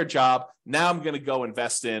did their job. Now I'm going to go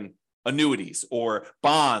invest in annuities or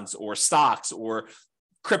bonds or stocks or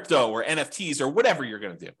crypto or NFTs or whatever you're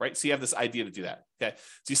going to do, right? So you have this idea to do that, okay?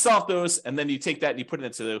 So you sell off those, and then you take that and you put it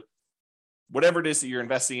into whatever it is that you're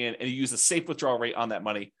investing in, and you use a safe withdrawal rate on that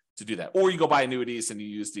money to do that. Or you go buy annuities and you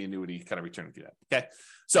use the annuity kind of return to do that. Okay.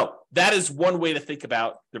 So that is one way to think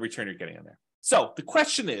about the return you're getting on there. So the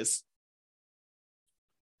question is,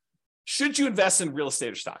 should you invest in real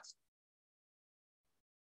estate or stocks?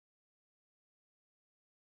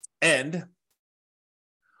 And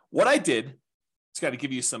what I did, it's got to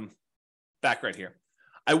give you some background here.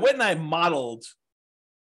 I went and I modeled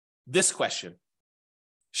this question.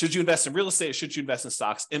 Should you invest in real estate or should you invest in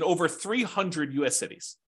stocks in over 300 US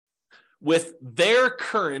cities with their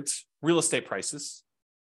current real estate prices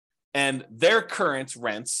and their current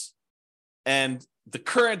rents and the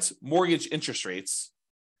current mortgage interest rates.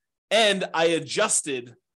 And I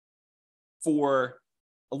adjusted for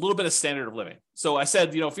a little bit of standard of living. So I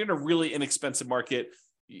said, if you're in a really inexpensive market,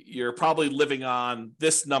 you're probably living on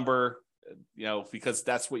this number, because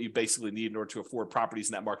that's what you basically need in order to afford properties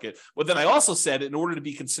in that market. But then I also said, in order to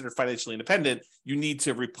be considered financially independent, you need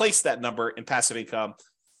to replace that number in passive income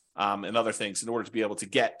and other things in order to be able to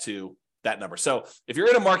get to that number. So if you're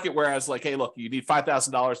in a market where I was like, hey, look, you need $5,000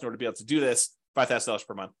 in order to be able to do this, $5,000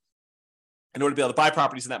 per month, in order to be able to buy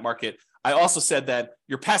properties in that market, I also said that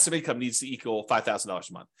your passive income needs to equal $5,000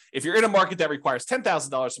 a month. If you're in a market that requires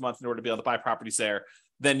 $10,000 a month in order to be able to buy properties there,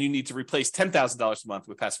 then you need to replace $10,000 a month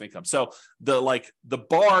with passive income. So the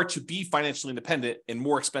bar to be financially independent in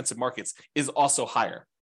more expensive markets is also higher.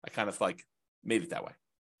 I kind of made it that way.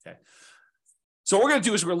 Okay. So what we're going to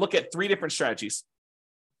do is we're going to look at 3 different strategies.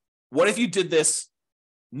 What if you did this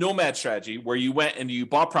nomad strategy where you went and you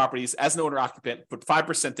bought properties as an owner occupant, put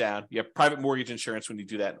 5% down. You have private mortgage insurance when you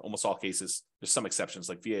do that in almost all cases. There's some exceptions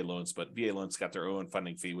like VA loans, but VA loans got their own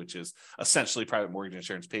funding fee, which is essentially private mortgage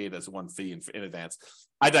insurance paid as one fee in advance.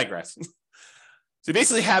 I digress. So you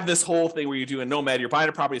basically have this whole thing where you do a nomad, you're buying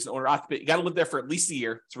a property as an owner occupant. You got to live there for at least a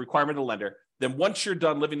year. It's a requirement of the lender. Then once you're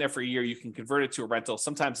done living there for a year, you can convert it to a rental.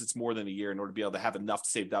 Sometimes it's more than a year in order to be able to have enough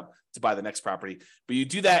saved up to buy the next property. But you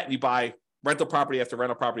do that and you buy rental property after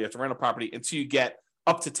rental property after rental property until you get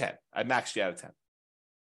up to 10. I maxed you out of 10.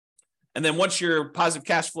 And then once your positive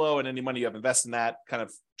cash flow and any money you have invested in that kind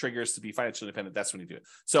of triggers to be financially independent, that's when you do it.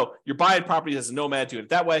 So you're buying property as a nomad, doing it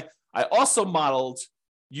that way. I also modeled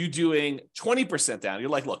you doing 20% down. You're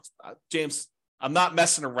like, look, James, I'm not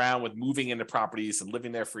messing around with moving into properties and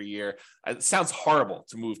living there for a year. It sounds horrible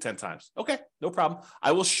to move 10 times. Okay, no problem.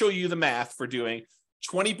 I will show you the math for doing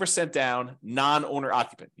 20% down, non-owner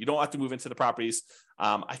occupant. You don't have to move into the properties.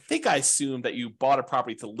 I think I assumed that you bought a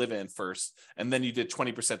property to live in first, and then you did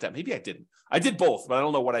 20% down. Maybe I didn't. I did both, but I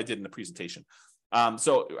don't know what I did in the presentation.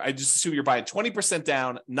 So I just assume you're buying 20%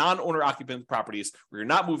 down, non-owner occupant properties where you're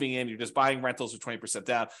not moving in, you're just buying rentals with 20%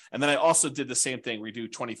 down. And then I also did the same thing where you do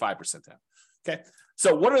 25% down. Okay.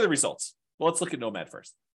 So what are the results? Well, let's look at Nomad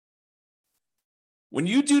first. When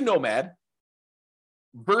you do Nomad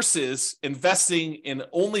versus investing in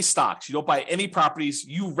only stocks, you don't buy any properties,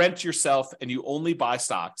 you rent yourself and you only buy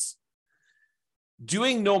stocks.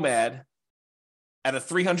 Doing Nomad at a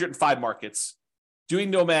 305 markets,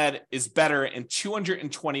 doing Nomad is better in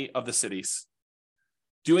 220 of the cities.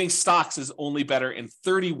 Doing stocks is only better in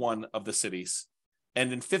 31 of the cities.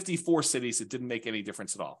 And in 54 cities, it didn't make any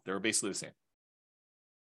difference at all. They were basically the same.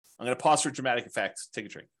 I'm going to pause for dramatic effect. Take a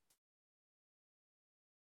drink.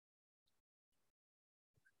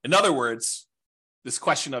 In other words, this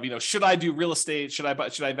question of, should I do real estate? Should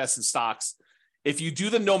I invest in stocks? If you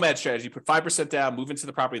do the Nomad strategy, put 5% down, move into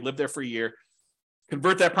the property, live there for a year,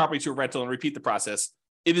 convert that property to a rental and repeat the process,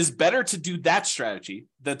 it is better to do that strategy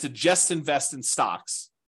than to just invest in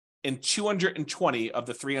stocks in 220 of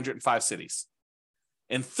the 305 cities.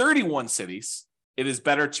 In 31 cities, it is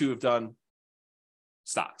better to have done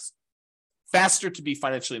stocks. Faster to be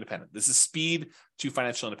financially independent. This is speed to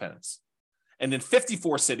financial independence. And in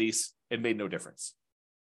 54 cities, it made no difference.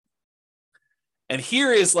 And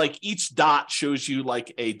here is each dot shows you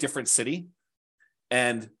a different city.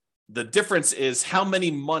 And the difference is how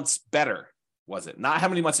many months better was it? Not how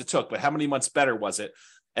many months it took, but how many months better was it?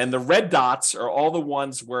 And the red dots are all the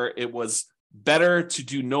ones where it was better to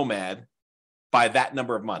do Nomad by that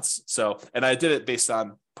number of months. So, and I did it based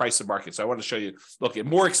on price of market. So I want to show you, look, in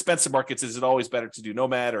more expensive markets, is it always better to do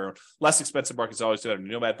Nomad, or less expensive markets always better to do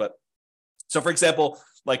Nomad? But so for example,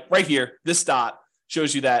 right here, this dot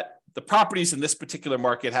shows you that the properties in this particular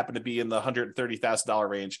market happen to be in the $130,000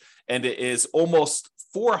 range. And it is almost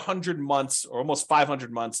 400 months or almost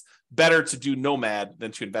 500 months better to do Nomad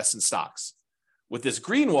than to invest in stocks. With this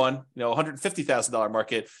green one, $150,000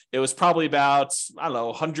 market, it was probably about,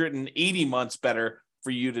 180 months better for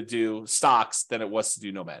you to do stocks than it was to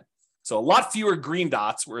do Nomad. So a lot fewer green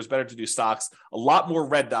dots, where it's better to do stocks, a lot more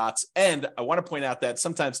red dots. And I want to point out that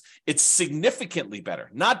sometimes it's significantly better,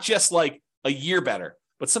 not just like a year better,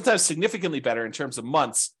 but sometimes significantly better in terms of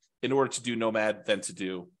months in order to do Nomad than to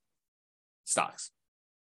do stocks.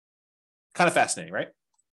 Kind of fascinating, right?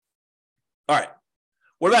 All right.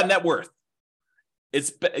 What about net worth?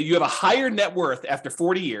 You have a higher net worth after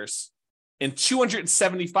 40 years in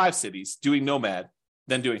 275 cities doing Nomad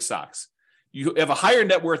than doing stocks. You have a higher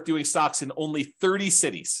net worth doing stocks in only 30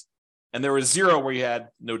 cities. And there was 0 where you had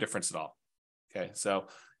no difference at all. Okay. So,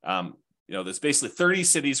 there's basically 30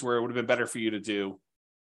 cities where it would have been better for you to do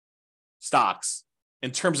stocks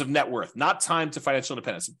in terms of net worth, not time to financial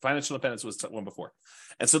independence. Financial independence was one before.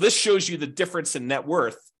 And so this shows you the difference in net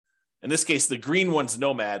worth. In this case, the green one's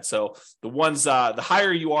Nomad. So the ones, the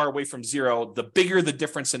higher you are away from 0, the bigger the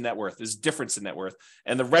difference in net worth is difference in net worth.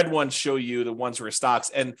 And the red ones show you the ones where stocks,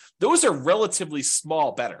 and those are relatively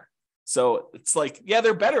small better. So it's like, yeah,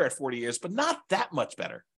 they're better at 40 years, but not that much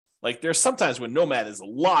better. Like there's sometimes when Nomad is a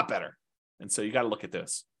lot better. And so you got to look at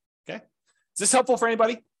this. Okay. Is this helpful for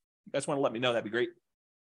anybody? You guys want to let me know? That'd be great.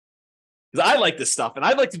 Because I like this stuff and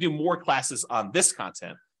I'd like to do more classes on this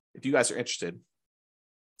content if you guys are interested.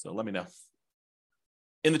 So let me know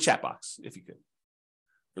in the chat box, if you could,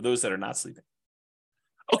 for those that are not sleeping.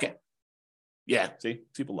 Okay. Yeah, see,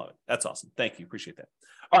 people love it. That's awesome. Thank you. Appreciate that.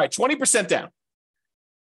 All right, 20% down.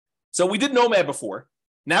 So we did Nomad before.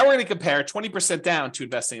 Now we're going to compare 20% down to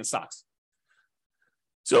investing in stocks.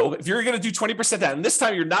 So if you're going to do 20% down, and this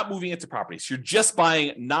time you're not moving into properties, you're just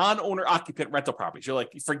buying non-owner occupant rental properties. You're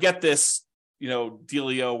like, forget this,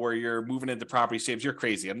 dealio where you're moving into properties, James, you're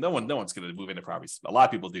crazy. And no one's going to move into properties. A lot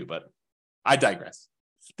of people do, but I digress.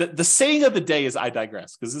 The saying of the day is I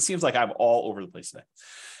digress, because it seems like I'm all over the place today.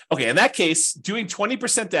 Okay, in that case, doing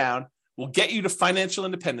 20% down will get you to financial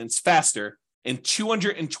independence faster in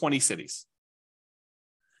 220 cities.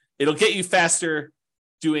 It'll get you faster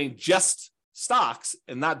doing just stocks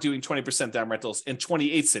and not doing 20% down rentals in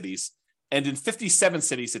 28 cities. And in 57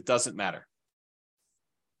 cities, it doesn't matter.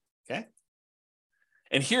 Okay.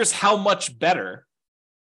 And here's how much better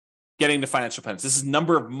getting to financial independence. This is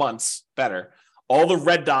number of months better. All the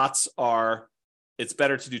red dots are, it's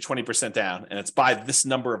better to do 20% down, and it's by this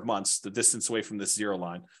number of months, the distance away from this 0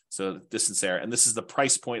 line. So the distance there. And this is the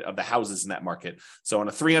price point of the houses in that market. So on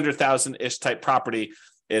a 300,000-ish type property,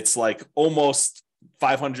 it's like almost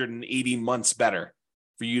 580 months better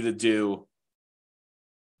for you to do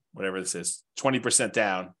whatever this is, 20%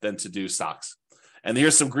 down than to do stocks. And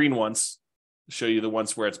here's some green ones to show you the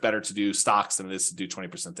ones where it's better to do stocks than it is to do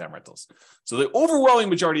 20% down rentals. So the overwhelming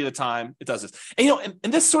majority of the time it does this. And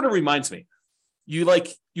and this sort of reminds me, you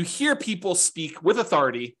hear people speak with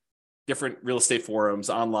authority, different real estate forums,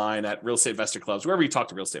 online, at real estate investor clubs, wherever you talk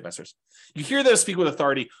to real estate investors. You hear them speak with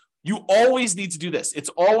authority. You always need to do this. It's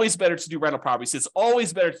always better to do rental properties. It's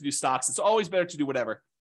always better to do stocks. It's always better to do whatever.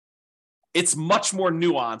 It's much more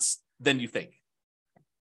nuanced than you think,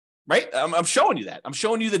 right? I'm showing you that. I'm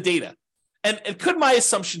showing you the data. And could my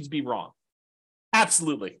assumptions be wrong?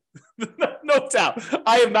 Absolutely. No doubt.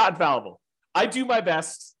 I am not infallible. I do my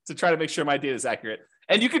best to try to make sure my data is accurate.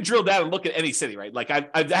 And you can drill down and look at any city, right? Like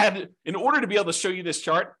I've had, in order to be able to show you this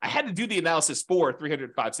chart, I had to do the analysis for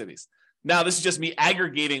 305 cities. Now, this is just me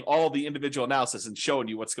aggregating all the individual analysis and showing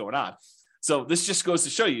you what's going on. So this just goes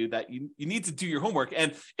to show you that you need to do your homework.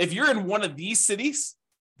 And if you're in one of these cities,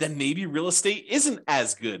 then maybe real estate isn't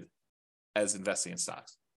as good as investing in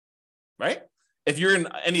stocks, right? If you're in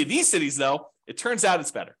any of these cities, though, it turns out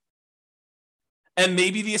it's better. And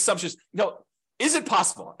maybe the assumptions, is it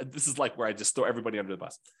possible? This is like where I just throw everybody under the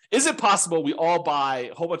bus. Is it possible we all buy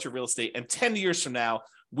a whole bunch of real estate and 10 years from now,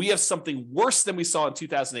 we have something worse than we saw in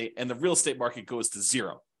 2008 and the real estate market goes to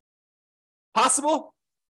 0? Possible?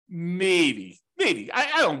 Maybe.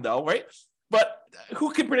 I don't know, right? But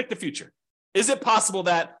who can predict the future? Is it possible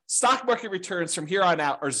that stock market returns from here on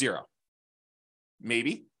out are 0?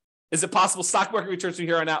 Maybe. Is it possible stock market returns from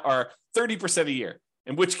here on out are 30% a year?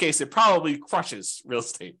 In which case it probably crushes real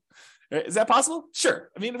estate. Is that possible? Sure.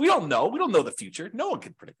 I mean, we don't know. We don't know the future. No one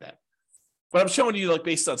can predict that. But I'm showing you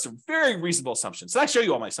based on some very reasonable assumptions. So I show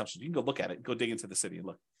you all my assumptions. You can go look at it, go dig into the city and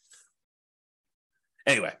look.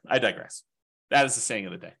 Anyway, I digress. That is the saying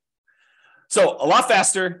of the day. So a lot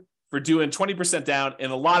faster for doing 20% down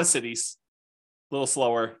in a lot of cities, a little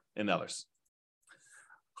slower in others.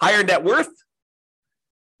 Higher net worth.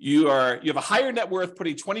 You have a higher net worth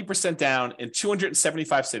putting 20% down in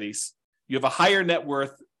 275 cities. You have a higher net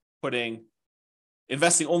worth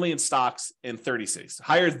investing only in stocks in 30 cities,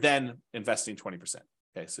 higher than investing 20%.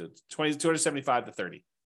 Okay, so 275 to 30.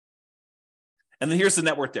 And then here's the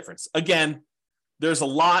net worth difference. Again, there's a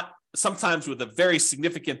lot sometimes with a very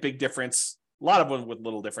significant big difference, a lot of them with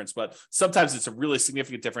little difference, but sometimes it's a really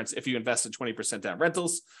significant difference if you invest in 20% down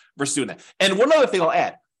rentals versus doing that. And one other thing I'll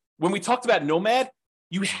add, when we talked about Nomad,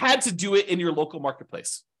 you had to do it in your local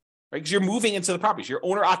marketplace, right? Because you're moving into the properties, you're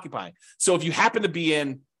owner occupying. So if you happen to be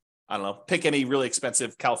in, I don't know, pick any really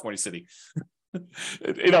expensive California city,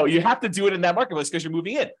 you have to do it in that marketplace because you're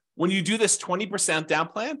moving in. When you do this 20% down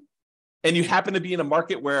plan and you happen to be in a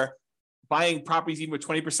market where buying properties even with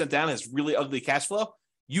 20% down has really ugly cash flow,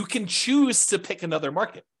 you can choose to pick another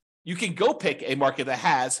market. You can go pick a market that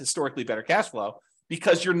has historically better cash flow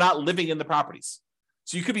because you're not living in the properties.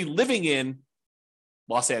 So you could be living in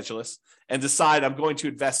Los Angeles and decide I'm going to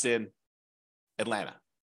invest in Atlanta,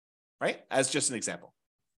 right? As just an example.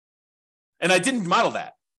 And I didn't model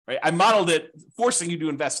that, right? I modeled it forcing you to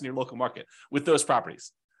invest in your local market with those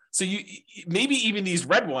properties. So you maybe even these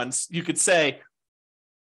red ones, you could say,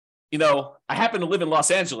 I happen to live in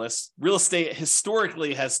Los Angeles. Real estate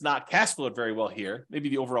historically has not cash flowed very well here. Maybe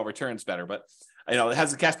the overall return's better, but it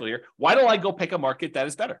hasn't cash flow here. Why don't I go pick a market that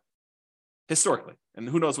is better historically? And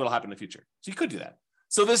who knows what will happen in the future. So you could do that.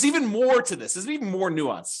 So there's even more to this. There's even more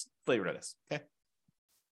nuance flavor to this. Okay.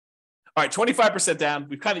 All right, 25% down.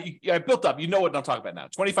 We've I built up. You know what I'm talking about now.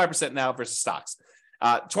 25% now versus stocks.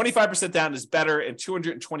 25% down is better in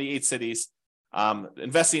 228 cities.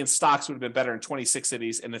 Investing in stocks would have been better in 26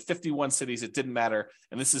 cities, and in 51 cities, it didn't matter.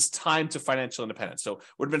 And this is time to financial independence. So it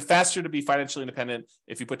would have been faster to be financially independent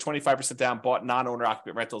if you put 25% down, bought non-owner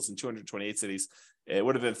occupant rentals in 228 cities. It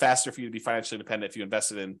would have been faster for you to be financially independent if you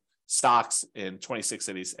invested in stocks in 26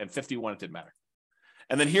 cities, and 51, it didn't matter.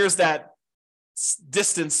 And then here's that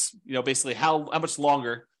distance, basically how much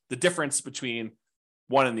longer the difference between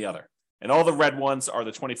one and the other. And all the red ones are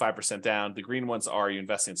the 25% down. The green ones are you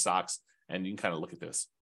invest in stocks. And you can kind of look at this.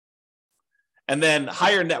 And then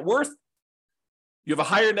higher net worth. You have a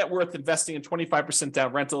higher net worth investing in 25%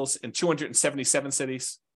 down rentals in 277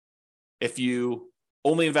 cities. If you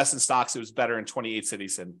only invest in stocks, it was better in 28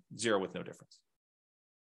 cities and 0 with no difference.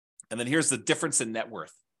 And then here's the difference in net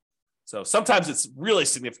worth. So sometimes it's really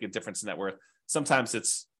significant difference in net worth. Sometimes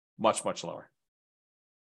it's much, much lower.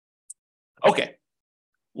 Okay.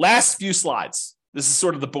 Last few slides. This is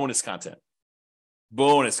sort of the bonus content.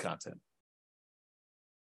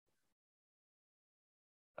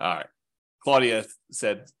 All right. Claudia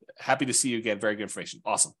said, happy to see you again. Very good information.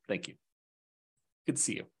 Awesome. Thank you. Good to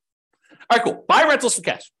see you. All right, cool. Buy rentals for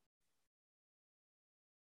cash.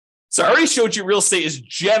 So I already showed you real estate is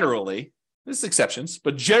generally, there's exceptions,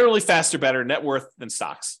 but generally faster, better net worth than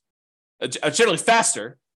stocks. Generally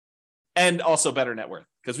faster and also better net worth,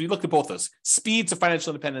 because we looked at both those, speed to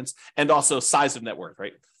financial independence and also size of net worth,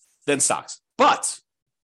 right? Than stocks. But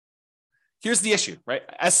here's the issue, right?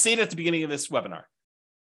 As stated at the beginning of this webinar,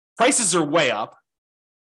 prices are way up,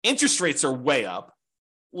 interest rates are way up,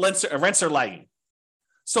 rents are lagging.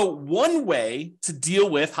 So one way to deal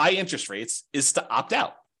with high interest rates is to opt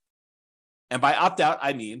out. And by opt out,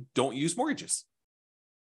 I mean don't use mortgages.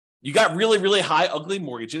 You got really, really high, ugly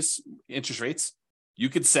mortgages, interest rates. You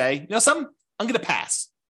could say, something, I'm going to pass.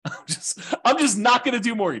 I'm just not going to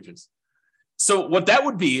do mortgages. So what that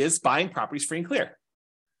would be is buying properties free and clear.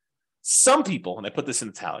 Some people, and I put this in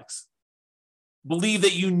italics, believe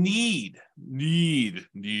that you need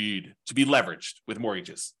to be leveraged with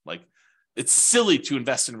mortgages. Like it's silly to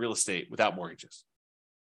invest in real estate without mortgages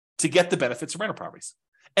to get the benefits of rental properties.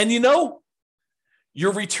 And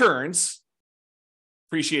your returns,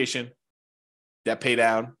 appreciation, debt pay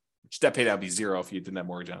down, which debt pay down would be 0 if you didn't have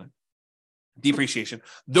mortgage on it, depreciation,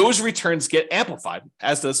 those returns get amplified,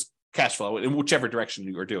 as does cash flow in whichever direction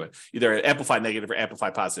you are doing, either amplify negative or amplify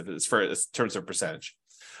positive as far as terms of percentage.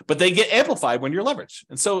 But they get amplified when you're leveraged.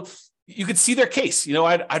 And so you could see their case.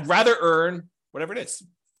 I'd rather earn whatever it is,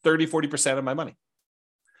 30, 40% of my money.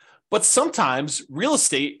 But sometimes real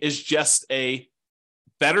estate is just a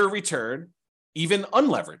better return, even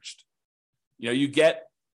unleveraged. You get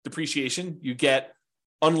depreciation, you get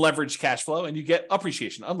unleveraged cash flow, and you get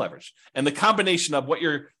appreciation, unleveraged. And the combination of what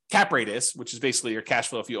your cap rate is, which is basically your cash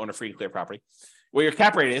flow if you own a free and clear property, what your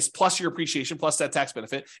cap rate is, plus your appreciation, plus that tax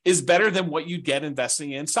benefit, is better than what you'd get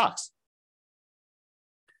investing in stocks.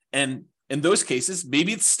 And in those cases,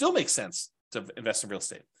 maybe it still makes sense to invest in real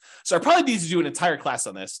estate. So I probably need to do an entire class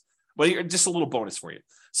on this, but just a little bonus for you.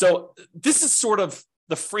 So this is sort of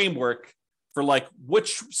the framework for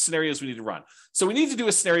which scenarios we need to run. So we need to do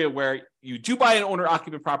a scenario where you do buy an owner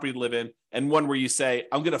occupant property to live in, and one where you say,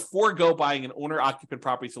 I'm going to forego buying an owner occupant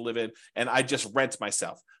property to live in, and I just rent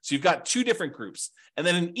myself. So you've got 2 different groups. And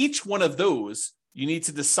then in each one of those, you need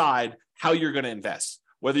to decide how you're going to invest,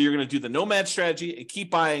 whether you're going to do the nomad strategy and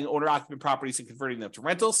keep buying owner occupant properties and converting them to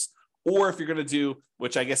rentals, or if you're going to do,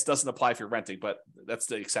 which I guess doesn't apply if you're renting, but that's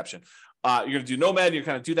the exception. You're going to do nomad, you're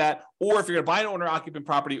going to do that. Or if you're going to buy an owner-occupant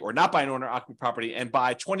property or not buy an owner-occupant property and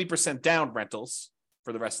buy 20% down rentals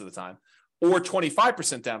for the rest of the time, or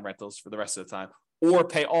 25% down rentals for the rest of the time, or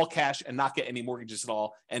pay all cash and not get any mortgages at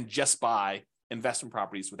all and just buy investment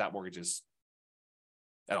properties without mortgages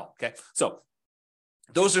at all, okay? So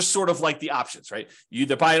those are sort of like the options, right? You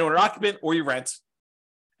either buy an owner-occupant or you rent,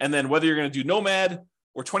 and then whether you're going to do nomad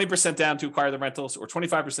or 20% down to acquire the rentals, or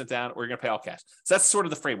 25% down, or you're going to pay all cash. So that's sort of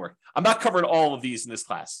the framework. I'm not covering all of these in this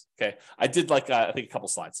class, okay? I did I think a couple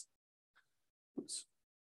slides. Oops.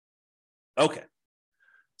 Okay.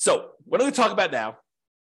 So what I'm going to talk about now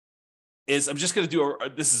is I'm just going to do,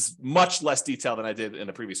 this is much less detail than I did in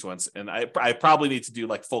the previous ones, and I probably need to do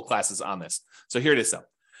like full classes on this. So here it is though.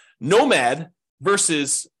 Nomad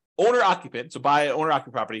versus owner-occupant, so buy an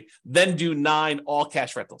owner-occupant property, then do 9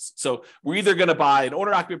 all-cash rentals. So we're either going to buy an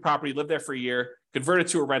owner-occupant property, live there for a year, convert it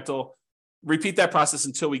to a rental, repeat that process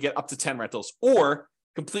until we get up to 10 rentals, or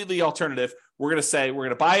completely alternative, we're going to say we're going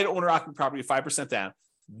to buy an owner-occupant property 5% down,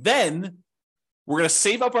 then we're going to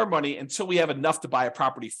save up our money until we have enough to buy a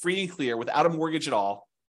property free and clear without a mortgage at all.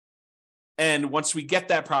 And once we get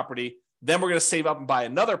that property, then we're going to save up and buy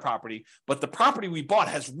another property, but the property we bought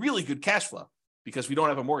has really good cash flow because we don't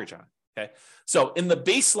have a mortgage on it, okay? So in the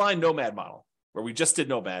baseline nomad model, where we just did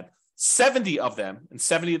nomad, 70 of them in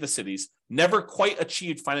 70 of the cities never quite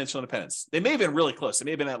achieved financial independence. They may have been really close. They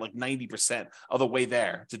may have been at like 90% of the way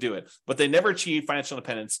there to do it, but they never achieved financial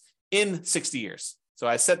independence in 60 years. So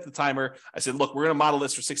I set the timer. I said, look, we're going to model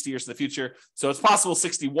this for 60 years in the future. So it's possible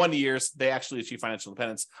 61 years they actually achieve financial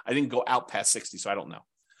independence. I didn't go out past 60, so I don't know.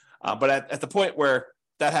 But at the point where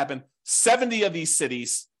that happened, 70 of these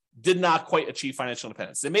cities did not quite achieve financial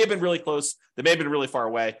independence. They may have been really close. They may have been really far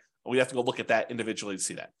away. We have to go look at that individually to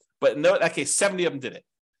see that. But in that case, 70 of them did it.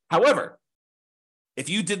 However, if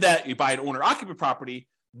you did that, you buy an owner-occupant property,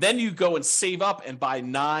 then you go and save up and buy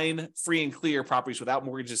 9 free and clear properties without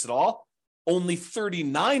mortgages at all. Only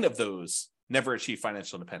 39 of those never achieved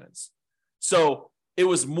financial independence. So it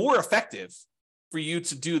was more effective for you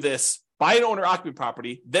to do this, buy an owner-occupant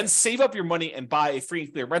property, then save up your money and buy a free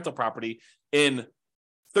and clear rental property in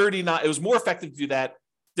 39. It was more effective to do that.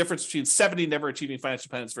 Difference between 70 never achieving financial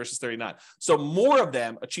independence versus 39. So more of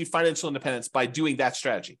them achieve financial independence by doing that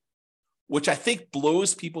strategy, which I think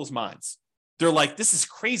blows people's minds. They're like, this is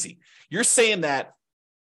crazy. You're saying that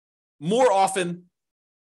more often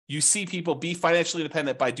you see people be financially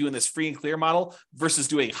independent by doing this free and clear model versus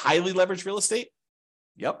doing highly leveraged real estate?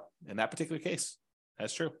 Yep, in that particular case,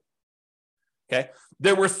 that's true. Okay,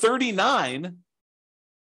 there were 39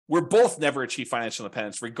 where both never achieved financial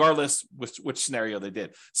independence, regardless which scenario they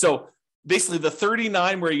did. So basically the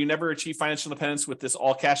 39 where you never achieve financial independence with this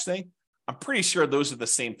all cash thing, I'm pretty sure those are the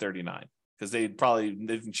same 39 because they probably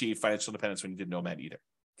didn't achieve financial independence when you did nomad either.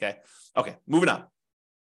 Okay, moving on.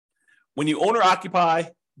 When you own or occupy,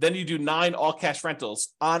 then you do 9 all cash rentals.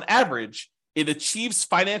 On average, it achieves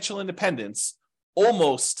financial independence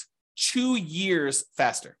almost 2 years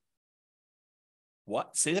faster.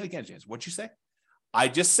 What? Say that again, James. What'd you say? I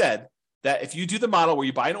just said that if you do the model where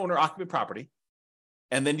you buy an owner-occupant property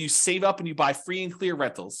and then you save up and you buy free and clear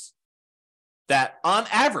rentals, that on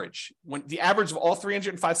average, when the average of all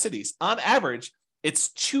 305 cities, on average, it's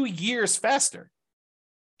 2 years faster,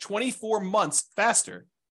 24 months faster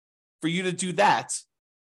for you to do that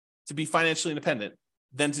to be financially independent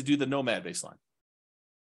than to do the nomad baseline.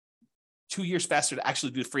 2 years faster to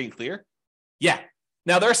actually do free and clear? Yeah.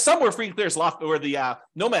 Now, there's somewhere free and clear is where the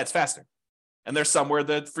nomad's faster. And there's somewhere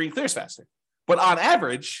the free and clear is faster. But on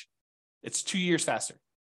average, it's 2 years faster.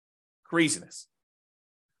 Craziness.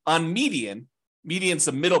 On median's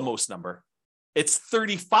the middlemost number. It's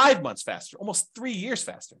 35 months faster, almost 3 years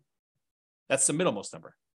faster. That's the middlemost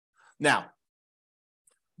number. Now,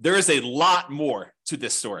 there is a lot more to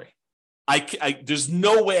this story. There's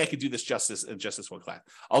no way I could do this justice in just this one class.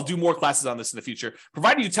 I'll do more classes on this in the future,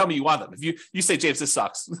 provided you tell me you want them. If you say, James, this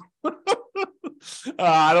sucks.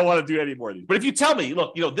 I don't want to do any more of these. But if you tell me,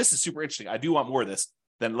 look, this is super interesting, I do want more of this,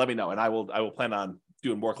 then let me know, and I will plan on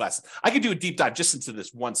doing more classes. I could do a deep dive just into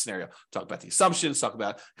this one scenario, talk about the assumptions, talk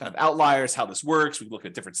about kind of outliers, how this works. We look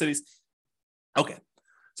at different cities. Okay.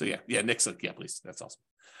 So yeah, Nick's like, yeah, please. That's awesome.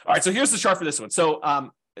 All right. So here's the chart for this one.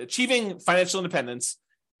 So achieving financial independence,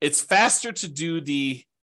 it's faster to do the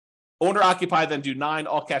owner-occupied than do 9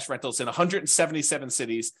 all-cash rentals in 177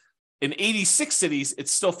 cities. In 86 cities,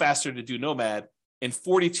 it's still faster to do nomad. In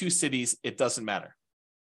 42 cities, it doesn't matter.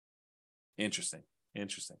 Interesting.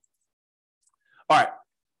 All right.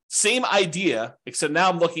 Same idea, except now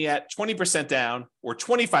I'm looking at 20% down or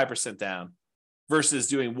 25% down versus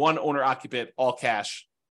doing one owner occupant, all cash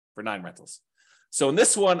for 9 rentals. So in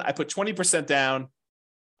this one, I put 20% down,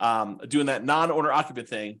 doing that non-owner occupant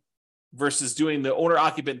thing versus doing the owner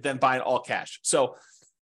occupant, then buying all cash. So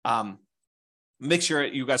make sure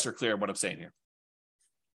you guys are clear on what I'm saying here.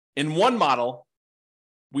 In one model,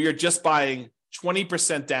 we are just buying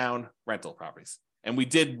 20% down rental properties. And we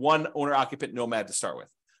did one owner occupant nomad to start with.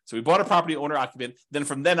 So we bought a property owner occupant. Then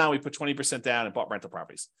from then on, we put 20% down and bought rental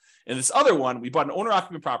properties. In this other one, we bought an owner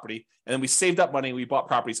occupant property and then we saved up money and we bought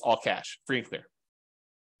properties all cash, free and clear.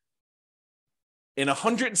 In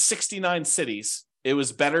 169 cities, it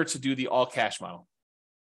was better to do the all cash model.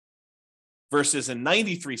 Versus in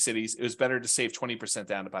 93 cities, it was better to save 20%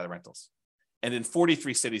 down to buy the rentals. And in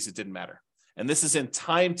 43 cities, it didn't matter. And this is in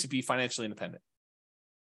time to be financially independent.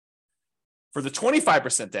 For the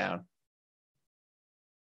 25% down,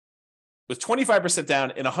 with 25%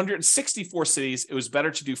 down in 164 cities, it was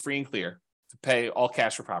better to do free and clear, to pay all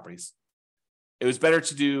cash for properties. It was better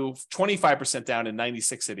to do 25% down in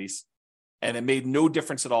 96 cities, and it made no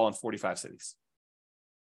difference at all in 45 cities.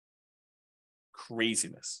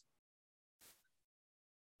 Craziness.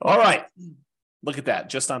 All right. Look at that,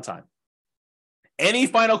 just on time. Any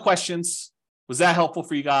final questions? Was that helpful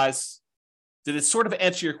for you guys? Did it sort of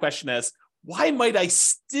answer your question as, why might I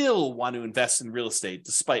still want to invest in real estate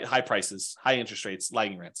despite high prices, high interest rates,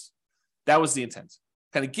 lagging rents? That was the intent.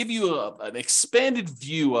 Kind of give you an expanded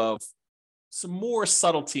view of some more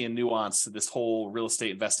subtlety and nuance to this whole real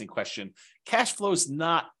estate investing question. Cash flow is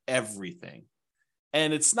not everything,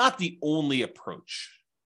 and it's not the only approach.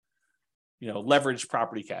 Leverage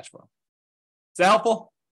property cash flow. Is that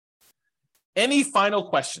helpful? Any final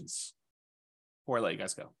questions before I let you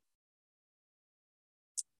guys go?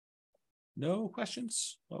 No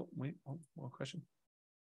questions? Oh, wait, one question.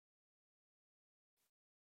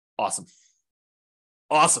 Awesome.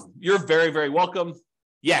 You're very, very welcome.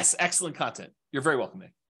 Yes, excellent content. You're very welcome,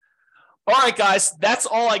 Nick. All right, guys, that's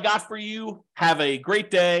all I got for you. Have a great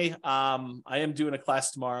day. I am doing a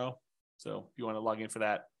class tomorrow, so if you want to log in for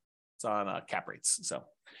that, it's on cap rates. So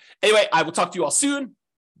anyway, I will talk to you all soon.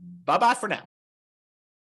 Bye-bye for now.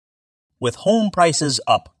 With home prices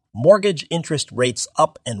up, mortgage interest rates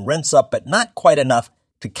up, and rents up, but not quite enough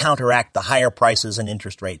to counteract the higher prices and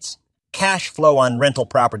interest rates, cash flow on rental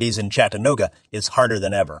properties in Chattanooga is harder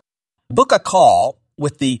than ever. Book a call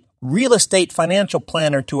with the Real Estate Financial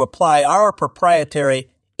Planner to apply our proprietary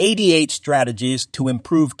 88 strategies to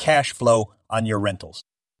improve cash flow on your rentals.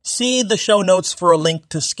 See the show notes for a link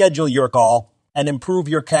to schedule your call and improve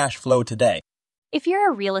your cash flow today. If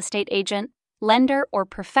you're a real estate agent, lender, or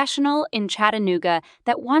professional in Chattanooga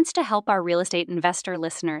that wants to help our real estate investor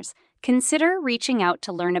listeners, consider reaching out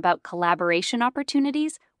to learn about collaboration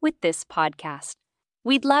opportunities with this podcast.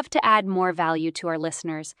 We'd love to add more value to our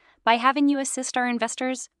listeners by having you assist our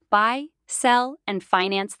investors buy, sell, and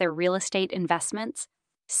finance their real estate investments.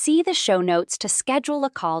 See the show notes to schedule a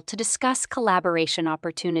call to discuss collaboration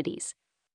opportunities.